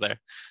seconds there.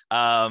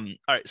 All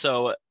right,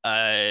 so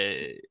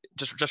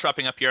just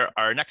wrapping up here.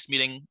 Our next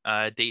meeting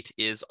date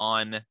is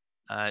on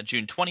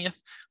June 20th.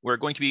 We're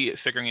going to be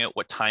figuring out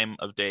what time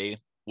of day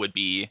would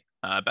be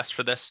best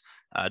for this.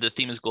 The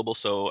theme is global,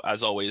 so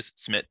as always,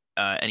 submit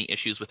any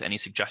issues with any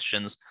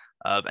suggestions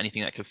of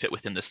anything that could fit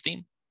within this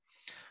theme.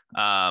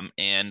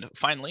 And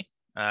finally,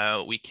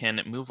 we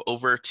can move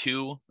over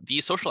to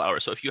the social hour.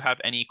 So if you have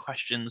any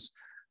questions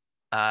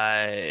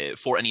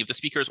for any of the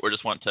speakers or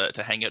just want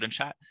to hang out and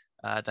chat,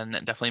 then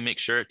definitely make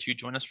sure to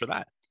join us for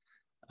that.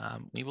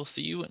 We will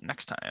see you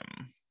next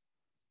time.